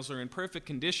fingernails are in perfect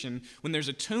condition, when there's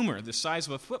a tumor the size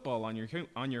of a football on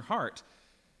your heart,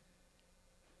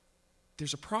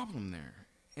 there's a problem there.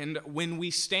 And when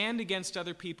we stand against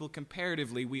other people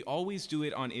comparatively, we always do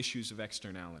it on issues of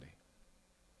externality.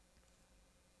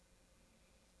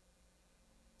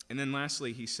 And then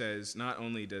lastly, he says, not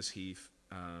only does he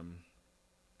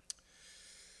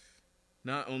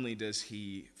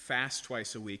fast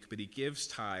twice a week, but he gives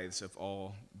tithes of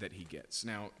all that he gets.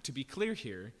 Now, to be clear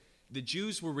here, the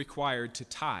Jews were required to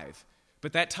tithe,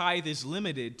 but that tithe is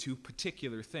limited to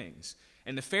particular things.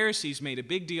 And the Pharisees made a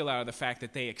big deal out of the fact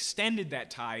that they extended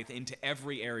that tithe into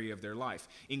every area of their life,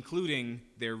 including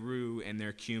their rue and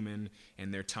their cumin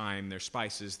and their thyme, their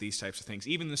spices, these types of things.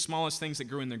 Even the smallest things that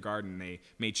grew in their garden, they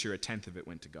made sure 1/10 of it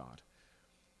went to God.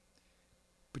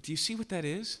 But do you see what that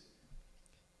is?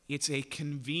 It's a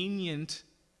convenient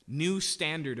new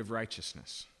standard of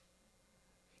righteousness.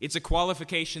 It's a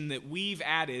qualification that we've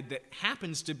added that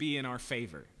happens to be in our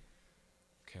favor.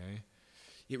 Okay?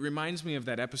 It reminds me of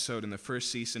that episode in the first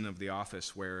season of The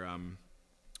Office where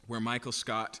Michael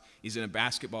Scott is in a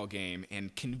basketball game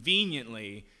and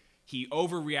conveniently he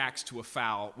overreacts to a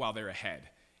foul while they're ahead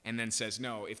and then says,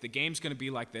 no, if the game's going to be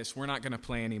like this, we're not going to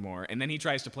play anymore. And then he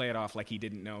tries to play it off like he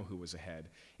didn't know who was ahead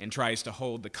and tries to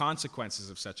hold the consequences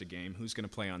of such a game, who's going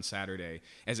to play on Saturday,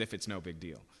 as if it's no big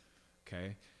deal.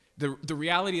 Okay? The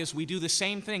reality is we do the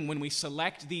same thing when we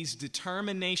select these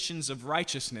determinations of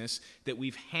righteousness that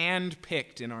we've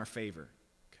handpicked in our favor.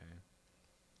 Okay?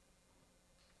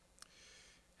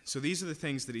 So these are the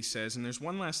things that he says, and there's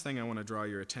one last thing I want to draw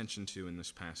your attention to in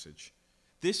this passage.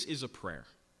 This is a prayer.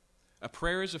 A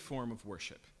prayer is a form of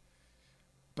worship.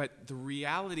 But the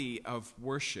reality of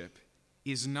worship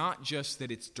is not just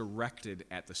that it's directed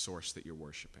at the source that you're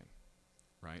worshiping.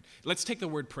 Right? Let's take the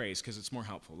word praise because it's more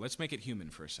helpful. Let's make it human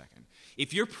for a second.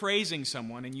 If you're praising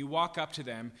someone and you walk up to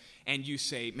them and you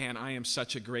say, man, I am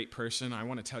such a great person. I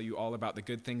want to tell you all about the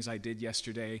good things I did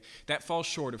yesterday. That falls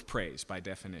short of praise by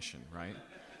definition, right?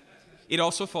 It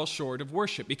also falls short of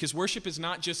worship because worship is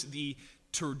not just the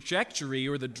trajectory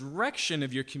or the direction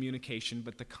of your communication,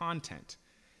 but the content.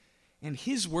 And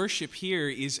his worship here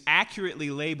is accurately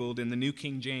labeled in the New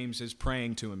King James as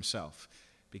praying to himself.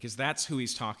 Because that's who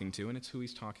he's talking to, and it's who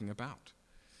he's talking about.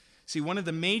 See, one of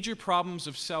the major problems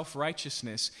of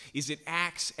self-righteousness is it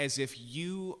acts as if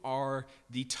you are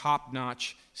the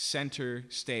top-notch, center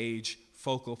stage,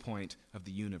 focal point of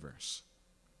the universe.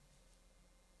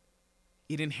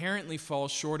 It inherently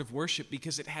falls short of worship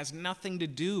because it has nothing to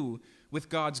do with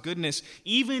God's goodness,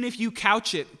 even if you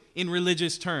couch it in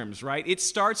religious terms, right? It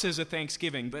starts as a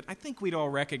thanksgiving, but I think we'd all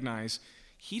recognize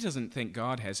he doesn't think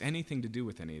God has anything to do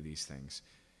with any of these things.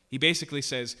 He basically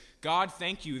says, God,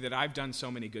 thank you that I've done so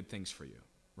many good things for you,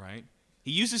 right?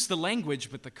 He uses the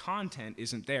language, but the content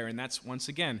isn't there, and that's, once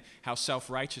again, how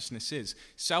self-righteousness is.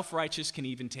 Self-righteous can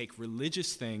even take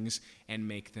religious things and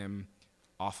make them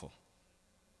awful,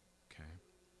 okay?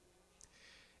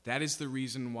 That is the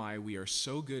reason why we are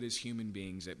so good as human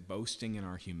beings at boasting in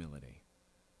our humility.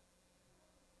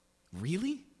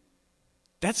 Really?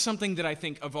 That's something that I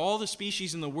think of all the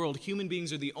species in the world, human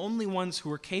beings are the only ones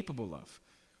who are capable of.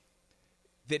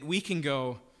 That we can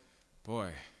go,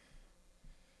 boy,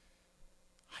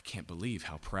 I can't believe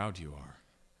how proud you are.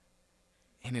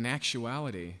 And in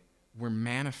actuality, we're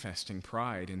manifesting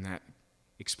pride in that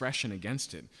expression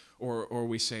against it. Or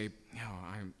we say,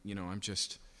 I'm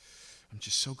just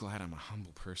so glad I'm a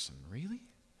humble person. Really?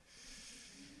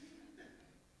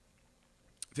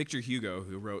 Victor Hugo,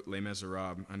 who wrote Les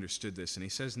Miserables, understood this, and he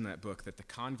says in that book that the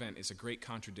convent is a great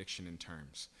contradiction in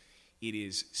terms. It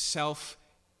is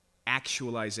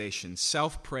self-actualization,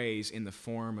 self-praise in the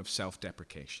form of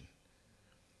self-deprecation.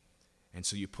 And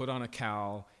so you put on a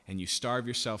cowl and you starve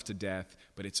yourself to death,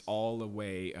 but it's all a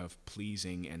way of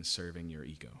pleasing and serving your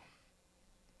ego.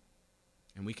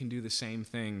 And we can do the same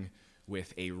thing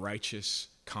with a righteous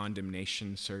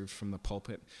condemnation served from the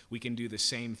pulpit. We can do the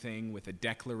same thing with a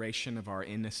declaration of our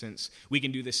innocence. We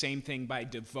can do the same thing by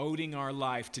devoting our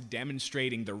life to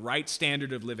demonstrating the right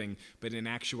standard of living, but in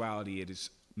actuality it is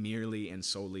merely and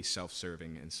solely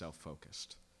self-serving and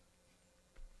self-focused.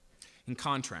 In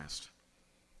contrast,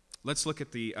 let's look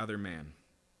at the other man.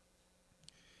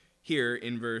 Here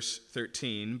in verse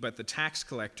 13, but the tax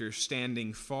collector,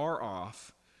 standing far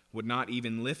off, would not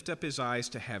even lift up his eyes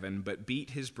to heaven, but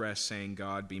beat his breast, saying,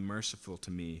 God, be merciful to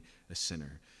me, a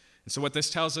sinner. And so what this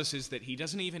tells us is that he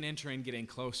doesn't even enter in getting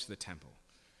close to the temple.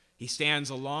 He stands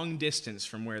a long distance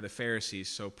from where the Pharisees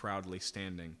so proudly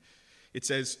standing. It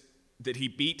says that he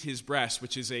beat his breast,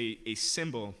 which is a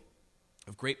symbol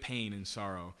of great pain and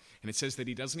sorrow. And it says that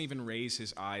he doesn't even raise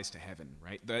his eyes to heaven,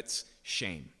 right? That's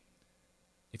shame.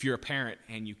 If you're a parent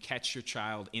and you catch your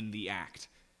child in the act,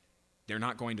 they're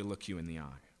not going to look you in the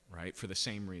eye, right? For the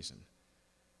same reason.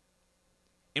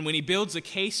 And when he builds a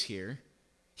case here,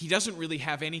 he doesn't really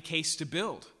have any case to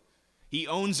build. He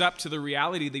owns up to the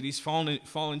reality that he's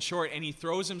fallen short, and he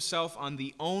throws himself on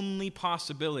the only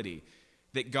possibility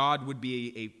that God would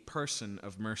be a person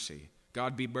of mercy.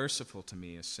 God, be merciful to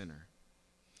me, a sinner.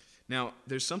 Now,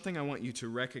 there's something I want you to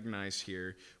recognize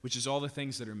here, which is all the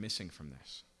things that are missing from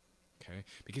this. Okay?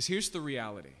 Because here's the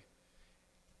reality.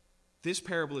 This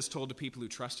parable is told to people who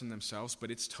trust in themselves, but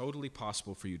it's totally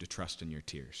possible for you to trust in your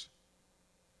tears.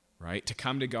 Right? To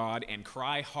come to God and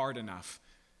cry hard enough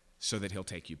so that he'll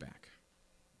take you back.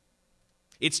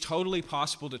 It's totally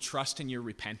possible to trust in your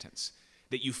repentance,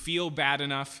 that you feel bad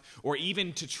enough, or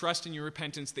even to trust in your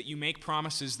repentance that you make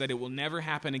promises that it will never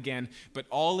happen again, but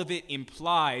all of it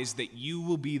implies that you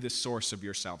will be the source of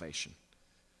your salvation.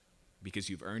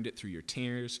 Because you've earned it through your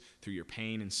tears, through your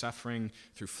pain and suffering,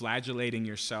 through flagellating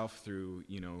yourself, through,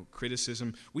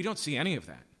 criticism. We don't see any of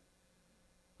that.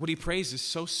 What he prays is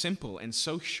so simple and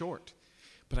so short.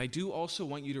 But I do also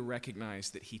want you to recognize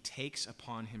that he takes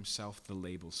upon himself the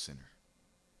label sinner.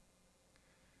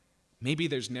 Maybe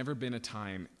there's never been a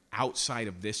time outside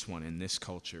of this one in this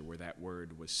culture where that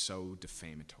word was so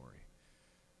defamatory.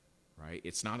 Right?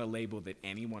 It's not a label that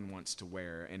anyone wants to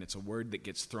wear, and it's a word that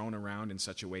gets thrown around in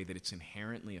such a way that it's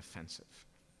inherently offensive.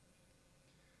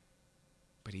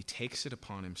 But he takes it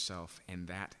upon himself, and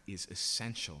that is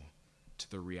essential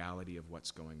to the reality of what's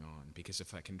going on. Because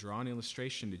if I can draw an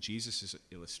illustration to Jesus'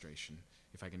 illustration,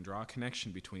 if I can draw a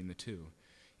connection between the two,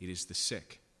 it is the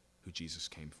sick who Jesus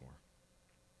came for.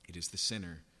 It is the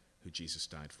sinner who Jesus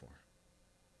died for.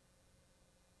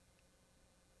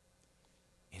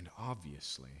 And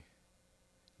obviously,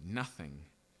 nothing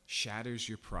shatters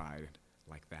your pride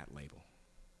like that label.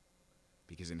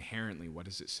 Because inherently, what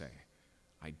does it say?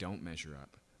 I don't measure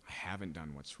up. I haven't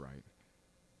done what's right.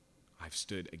 I've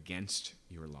stood against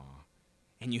your law.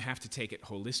 And you have to take it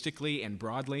holistically and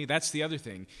broadly. That's the other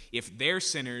thing. If they're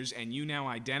sinners and you now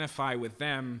identify with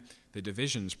them, the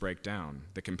divisions break down.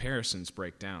 The comparisons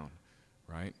break down,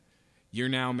 right? You're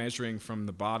now measuring from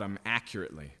the bottom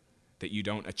accurately that you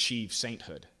don't achieve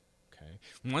sainthood. Okay?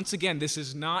 Once again, this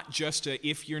is not just a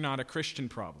if you're not a Christian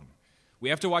problem. We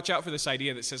have to watch out for this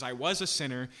idea that says, I was a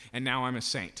sinner and now I'm a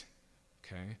saint.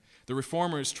 Okay? The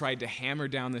Reformers tried to hammer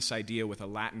down this idea with a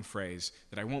Latin phrase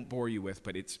that I won't bore you with,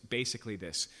 but it's basically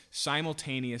this: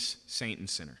 simultaneous saint and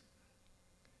sinner.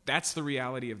 That's the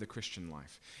reality of the Christian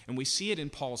life. And we see it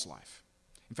in Paul's life.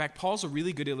 In fact, Paul's a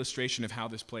really good illustration of how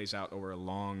this plays out over a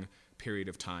long period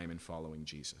of time in following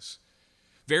Jesus.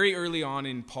 Very early on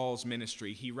in Paul's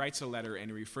ministry, he writes a letter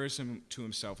and he refers to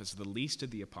himself as the least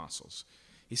of the apostles.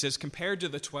 He says, compared to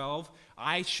the 12,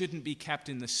 I shouldn't be kept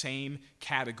in the same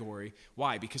category.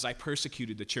 Why? Because I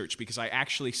persecuted the church, because I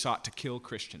actually sought to kill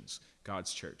Christians,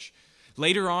 God's church.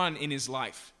 Later on in his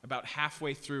life, about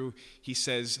halfway through, he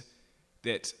says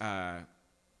that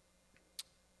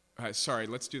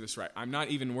let's do this right. I'm not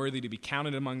even worthy to be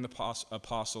counted among the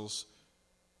apostles.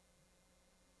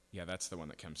 Yeah, that's the one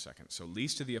that comes second. So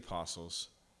least of the apostles,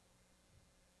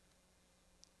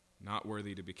 not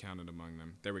worthy to be counted among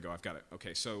them. There we go, I've got it.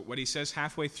 Okay, so what he says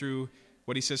halfway through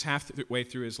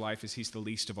his life is he's the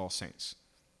least of all saints.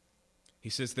 He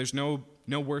says there's no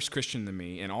worse Christian than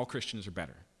me, and all Christians are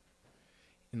better.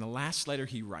 In the last letter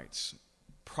he writes,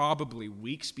 probably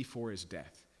weeks before his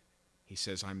death, he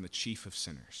says, I'm the chief of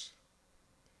sinners.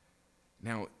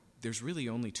 Now, there's really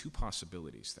only two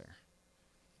possibilities there.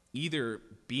 Either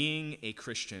being a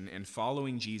Christian and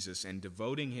following Jesus and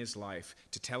devoting his life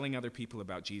to telling other people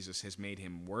about Jesus has made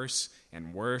him worse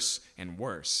and worse and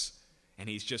worse, and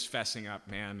he's just fessing up,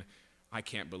 man, I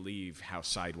can't believe how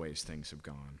sideways things have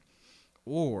gone.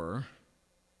 Or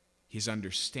his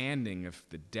understanding of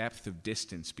the depth of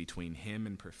distance between him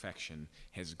and perfection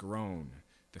has grown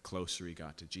the closer he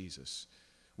got to Jesus.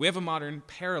 We have a modern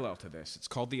parallel to this. It's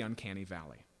called the uncanny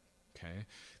valley. Okay?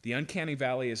 The uncanny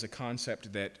valley is a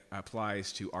concept that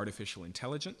applies to artificial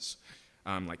intelligence,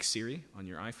 like Siri on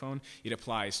your iPhone. It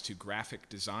applies to graphic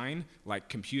design, like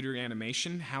computer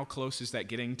animation. How close is that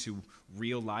getting to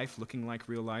real life, looking like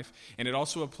real life? And it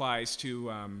also applies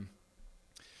to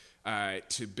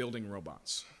building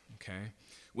robots. Okay?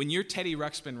 When your Teddy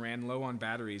Ruxpin ran low on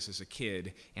batteries as a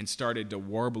kid and started to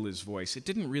warble his voice, it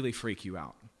didn't really freak you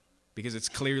out because it's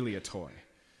clearly a toy.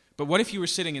 But what if you were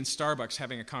sitting in Starbucks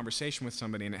having a conversation with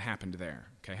somebody and it happened there?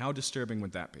 Okay, how disturbing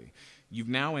would that be? You've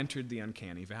now entered the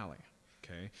uncanny valley.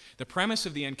 Okay? The premise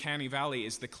of the uncanny valley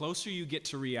is the closer you get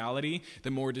to reality,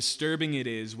 the more disturbing it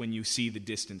is when you see the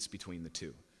distance between the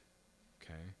two.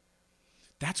 Okay?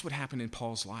 That's what happened in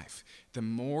Paul's life. The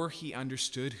more he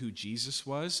understood who Jesus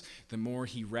was, the more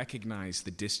he recognized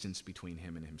the distance between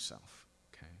him and himself.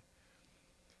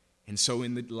 And so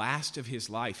in the last of his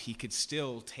life, he could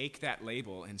still take that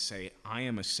label and say, I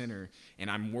am a sinner and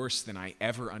I'm worse than I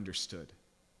ever understood.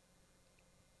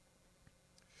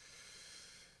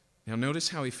 Now notice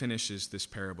how he finishes this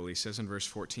parable. He says in verse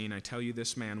 14, I tell you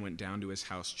this man went down to his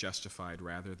house justified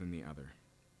rather than the other.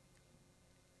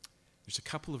 There's a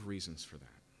couple of reasons for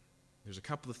that. There's a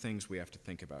couple of things we have to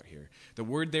think about here. The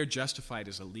word there, justified,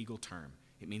 is a legal term.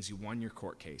 It means you won your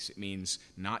court case. It means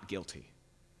not guilty.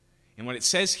 And what it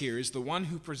says here is the one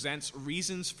who presents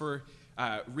reasons for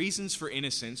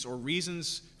innocence or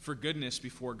reasons for goodness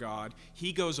before God,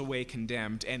 he goes away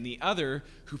condemned, and the other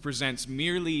who presents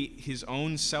merely his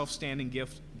own self-standing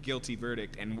guilty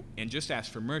verdict and just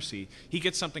asks for mercy, he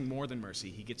gets something more than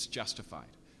mercy. He gets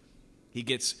justified. He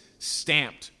gets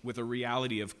stamped with a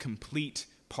reality of complete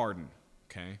pardon.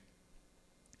 Okay?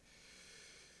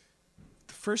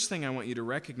 The first thing I want you to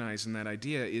recognize in that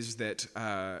idea is that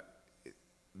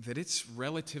it's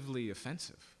relatively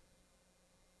offensive.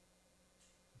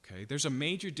 Okay? There's a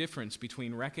major difference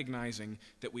between recognizing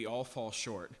that we all fall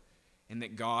short and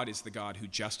that God is the God who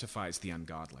justifies the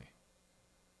ungodly.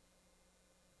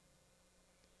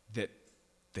 That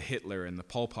the Hitler and the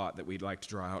Pol Pot that we'd like to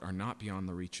draw out are not beyond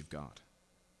the reach of God.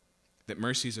 That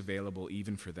mercy is available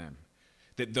even for them.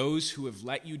 That those who have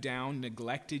let you down,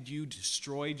 neglected you,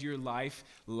 destroyed your life,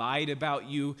 lied about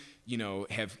you,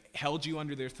 have held you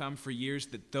under their thumb for years,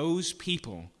 that those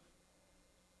people,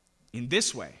 in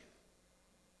this way,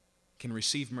 can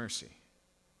receive mercy.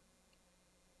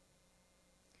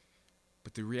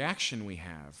 But the reaction we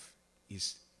have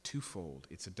is twofold.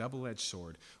 It's a double-edged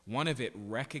sword. One of it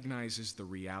recognizes the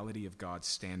reality of God's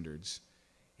standards,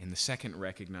 and the second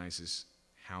recognizes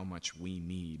how much we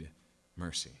need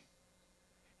mercy.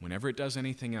 Whenever it does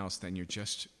anything else, then you're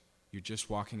just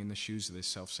walking in the shoes of this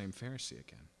selfsame Pharisee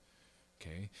again.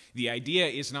 Okay? The idea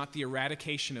is not the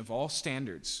eradication of all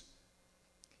standards.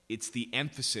 It's the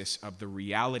emphasis of the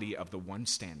reality of the one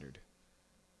standard.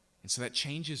 And so that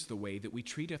changes the way that we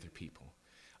treat other people.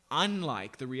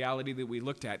 Unlike the reality that we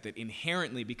looked at, that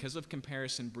inherently, because of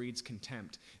comparison, breeds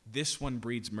contempt, this one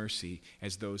breeds mercy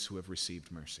as those who have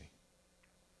received mercy.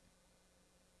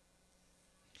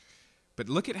 But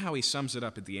look at how he sums it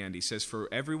up at the end. He says, for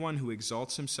everyone who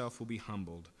exalts himself will be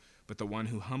humbled, but the one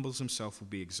who humbles himself will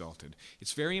be exalted.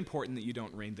 It's very important that you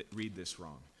don't read this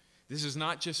wrong. This is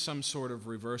not just some sort of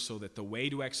reversal that the way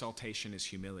to exaltation is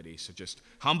humility, so just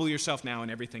humble yourself now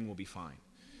and everything will be fine.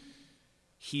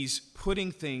 He's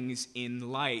putting things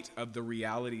in light of the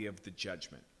reality of the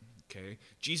judgment. Okay?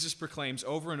 Jesus proclaims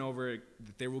over and over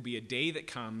that there will be a day that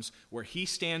comes where he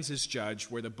stands as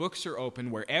judge, where the books are open,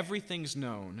 where everything's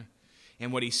known.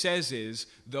 And what he says is,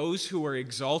 those who are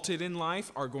exalted in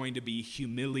life are going to be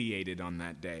humiliated on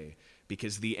that day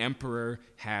because the emperor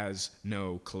has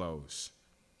no clothes.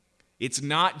 It's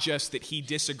not just that he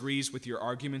disagrees with your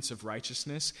arguments of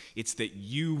righteousness, it's that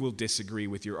you will disagree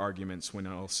with your arguments when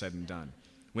all's said and done.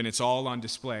 When it's all on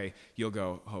display, you'll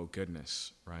go, oh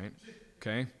goodness, right?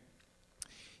 Okay?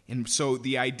 And so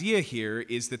the idea here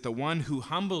is that the one who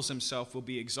humbles himself will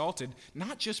be exalted,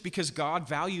 not just because God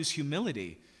values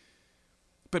humility,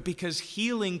 but because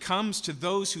healing comes to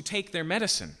those who take their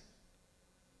medicine.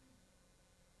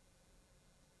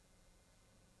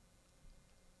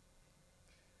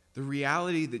 The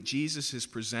reality that Jesus is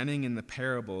presenting in the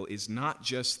parable is not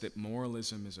just that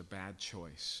moralism is a bad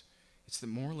choice. It's that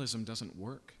moralism doesn't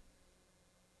work.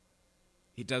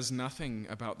 It does nothing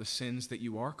about the sins that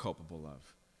you are culpable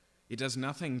of. It does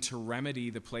nothing to remedy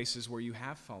the places where you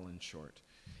have fallen short.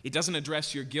 It doesn't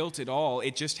address your guilt at all.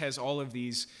 It just has all of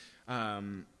these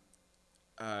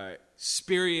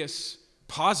spurious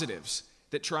positives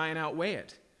that try and outweigh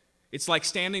it. It's like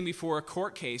standing before a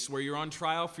court case where you're on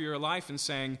trial for your life and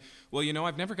saying, well, you know,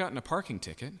 I've never gotten a parking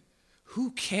ticket.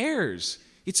 Who cares?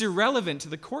 It's irrelevant to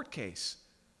the court case.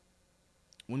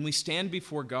 When we stand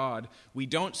before God, we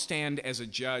don't stand as a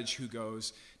judge who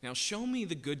goes, now show me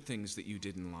the good things that you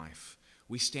did in life.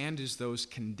 We stand as those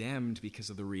condemned because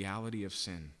of the reality of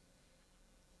sin.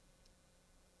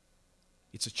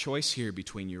 It's a choice here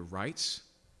between your rights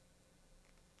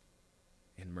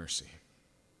and mercy.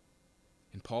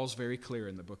 And Paul's very clear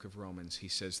in the book of Romans. He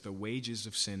says, the wages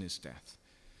of sin is death.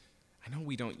 I know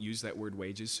we don't use that word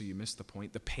wages, so you missed the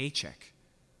point. The paycheck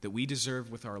that we deserve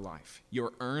with our life,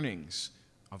 your earnings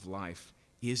of life,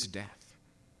 is death.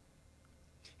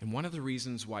 And one of the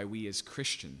reasons why we as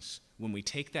Christians, when we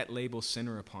take that label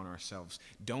sinner upon ourselves,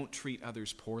 don't treat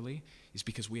others poorly, is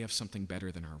because we have something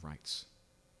better than our rights.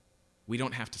 We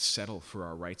don't have to settle for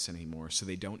our rights anymore, so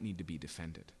they don't need to be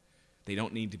defended. They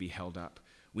don't need to be held up.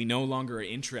 We no longer are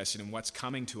interested in what's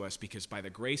coming to us because by the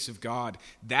grace of God,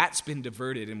 that's been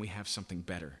diverted and we have something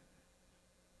better.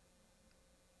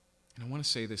 And I want to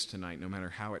say this tonight, no matter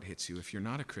how it hits you. If you're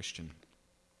not a Christian,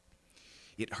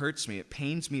 it hurts me, it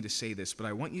pains me to say this, but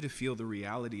I want you to feel the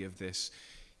reality of this.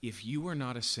 If you are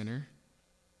not a sinner,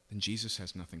 then Jesus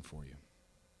has nothing for you.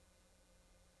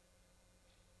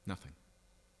 Nothing.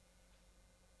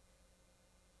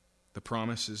 The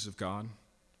promises of God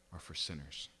are for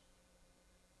sinners.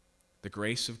 The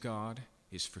grace of God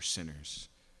is for sinners.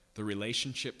 The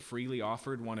relationship freely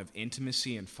offered, one of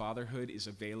intimacy and fatherhood, is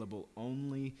available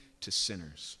only to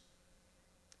sinners.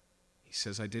 He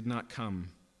says, I did not come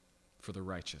for the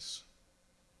righteous.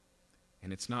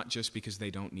 And it's not just because they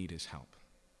don't need his help.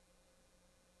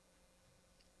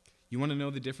 You want to know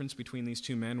the difference between these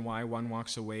two men, why one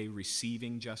walks away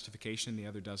receiving justification and the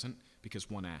other doesn't?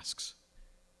 Because one asks,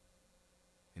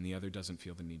 and the other doesn't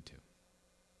feel the need to.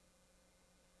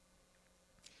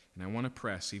 And I want to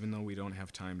press, even though we don't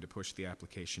have time to push the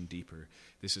application deeper,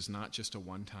 this is not just a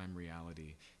one-time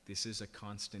reality. This is a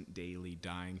constant daily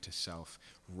dying to self,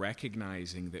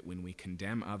 recognizing that when we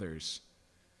condemn others,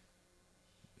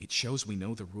 it shows we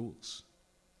know the rules.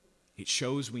 It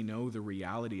shows we know the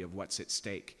reality of what's at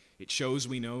stake. It shows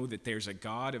we know that there's a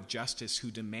God of justice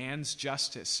who demands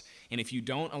justice. And if you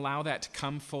don't allow that to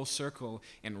come full circle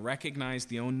and recognize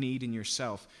the own need in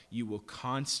yourself, you will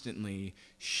constantly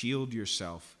shield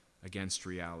yourself against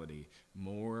reality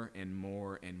more and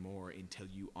more and more until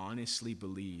you honestly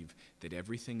believe that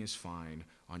everything is fine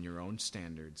on your own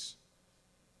standards.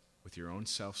 With your own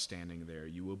self standing there,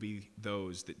 you will be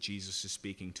those that Jesus is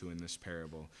speaking to in this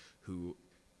parable who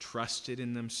trusted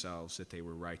in themselves that they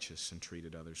were righteous and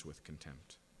treated others with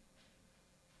contempt.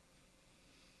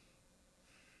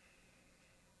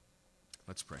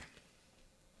 Let's pray.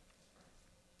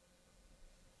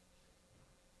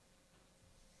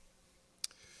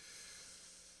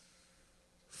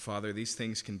 Father, these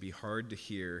things can be hard to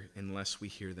hear unless we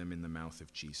hear them in the mouth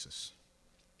of Jesus.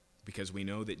 Because we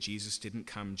know that Jesus didn't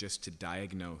come just to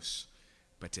diagnose,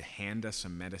 but to hand us a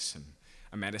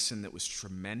medicine that was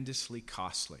tremendously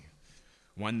costly,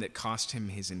 one that cost him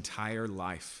his entire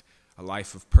life, a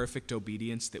life of perfect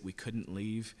obedience that we couldn't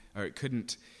live,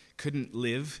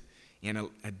 and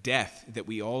a death that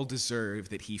we all deserve,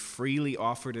 that he freely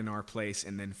offered in our place,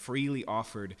 and then freely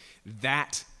offered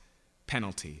that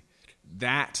penalty,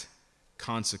 that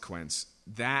consequence,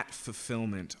 that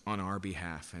fulfillment on our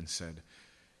behalf, and said,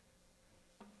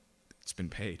 it's been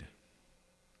paid.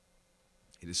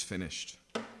 It is finished.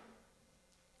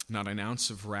 Not an ounce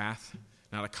of wrath,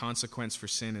 not a consequence for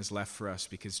sin is left for us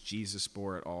because Jesus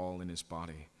bore it all in his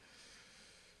body.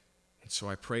 And so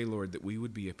I pray, Lord, that we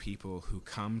would be a people who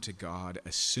come to God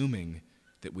assuming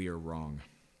that we are wrong,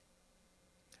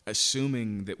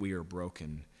 assuming that we are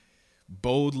broken,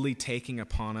 boldly taking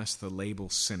upon us the label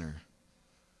sinner,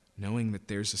 knowing that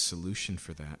there's a solution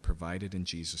for that provided in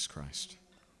Jesus Christ.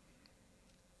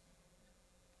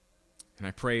 And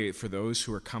I pray for those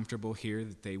who are comfortable here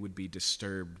that they would be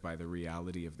disturbed by the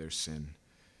reality of their sin.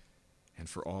 And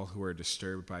for all who are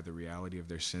disturbed by the reality of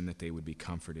their sin, that they would be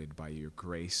comforted by your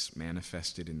grace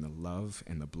manifested in the love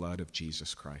and the blood of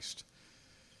Jesus Christ.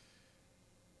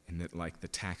 And that like the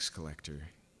tax collector,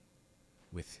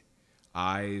 with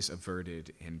eyes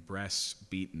averted and breasts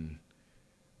beaten,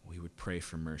 we would pray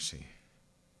for mercy.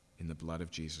 In the blood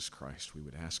of Jesus Christ, we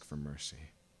would ask for mercy.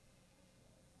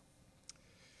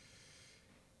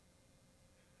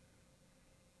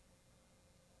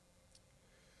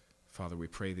 Father, we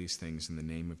pray these things in the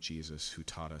name of Jesus, who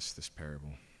taught us this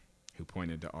parable, who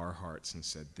pointed to our hearts and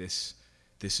said, this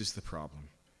is the problem,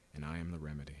 and I am the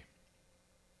remedy.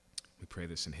 We pray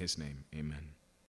this in his name. Amen.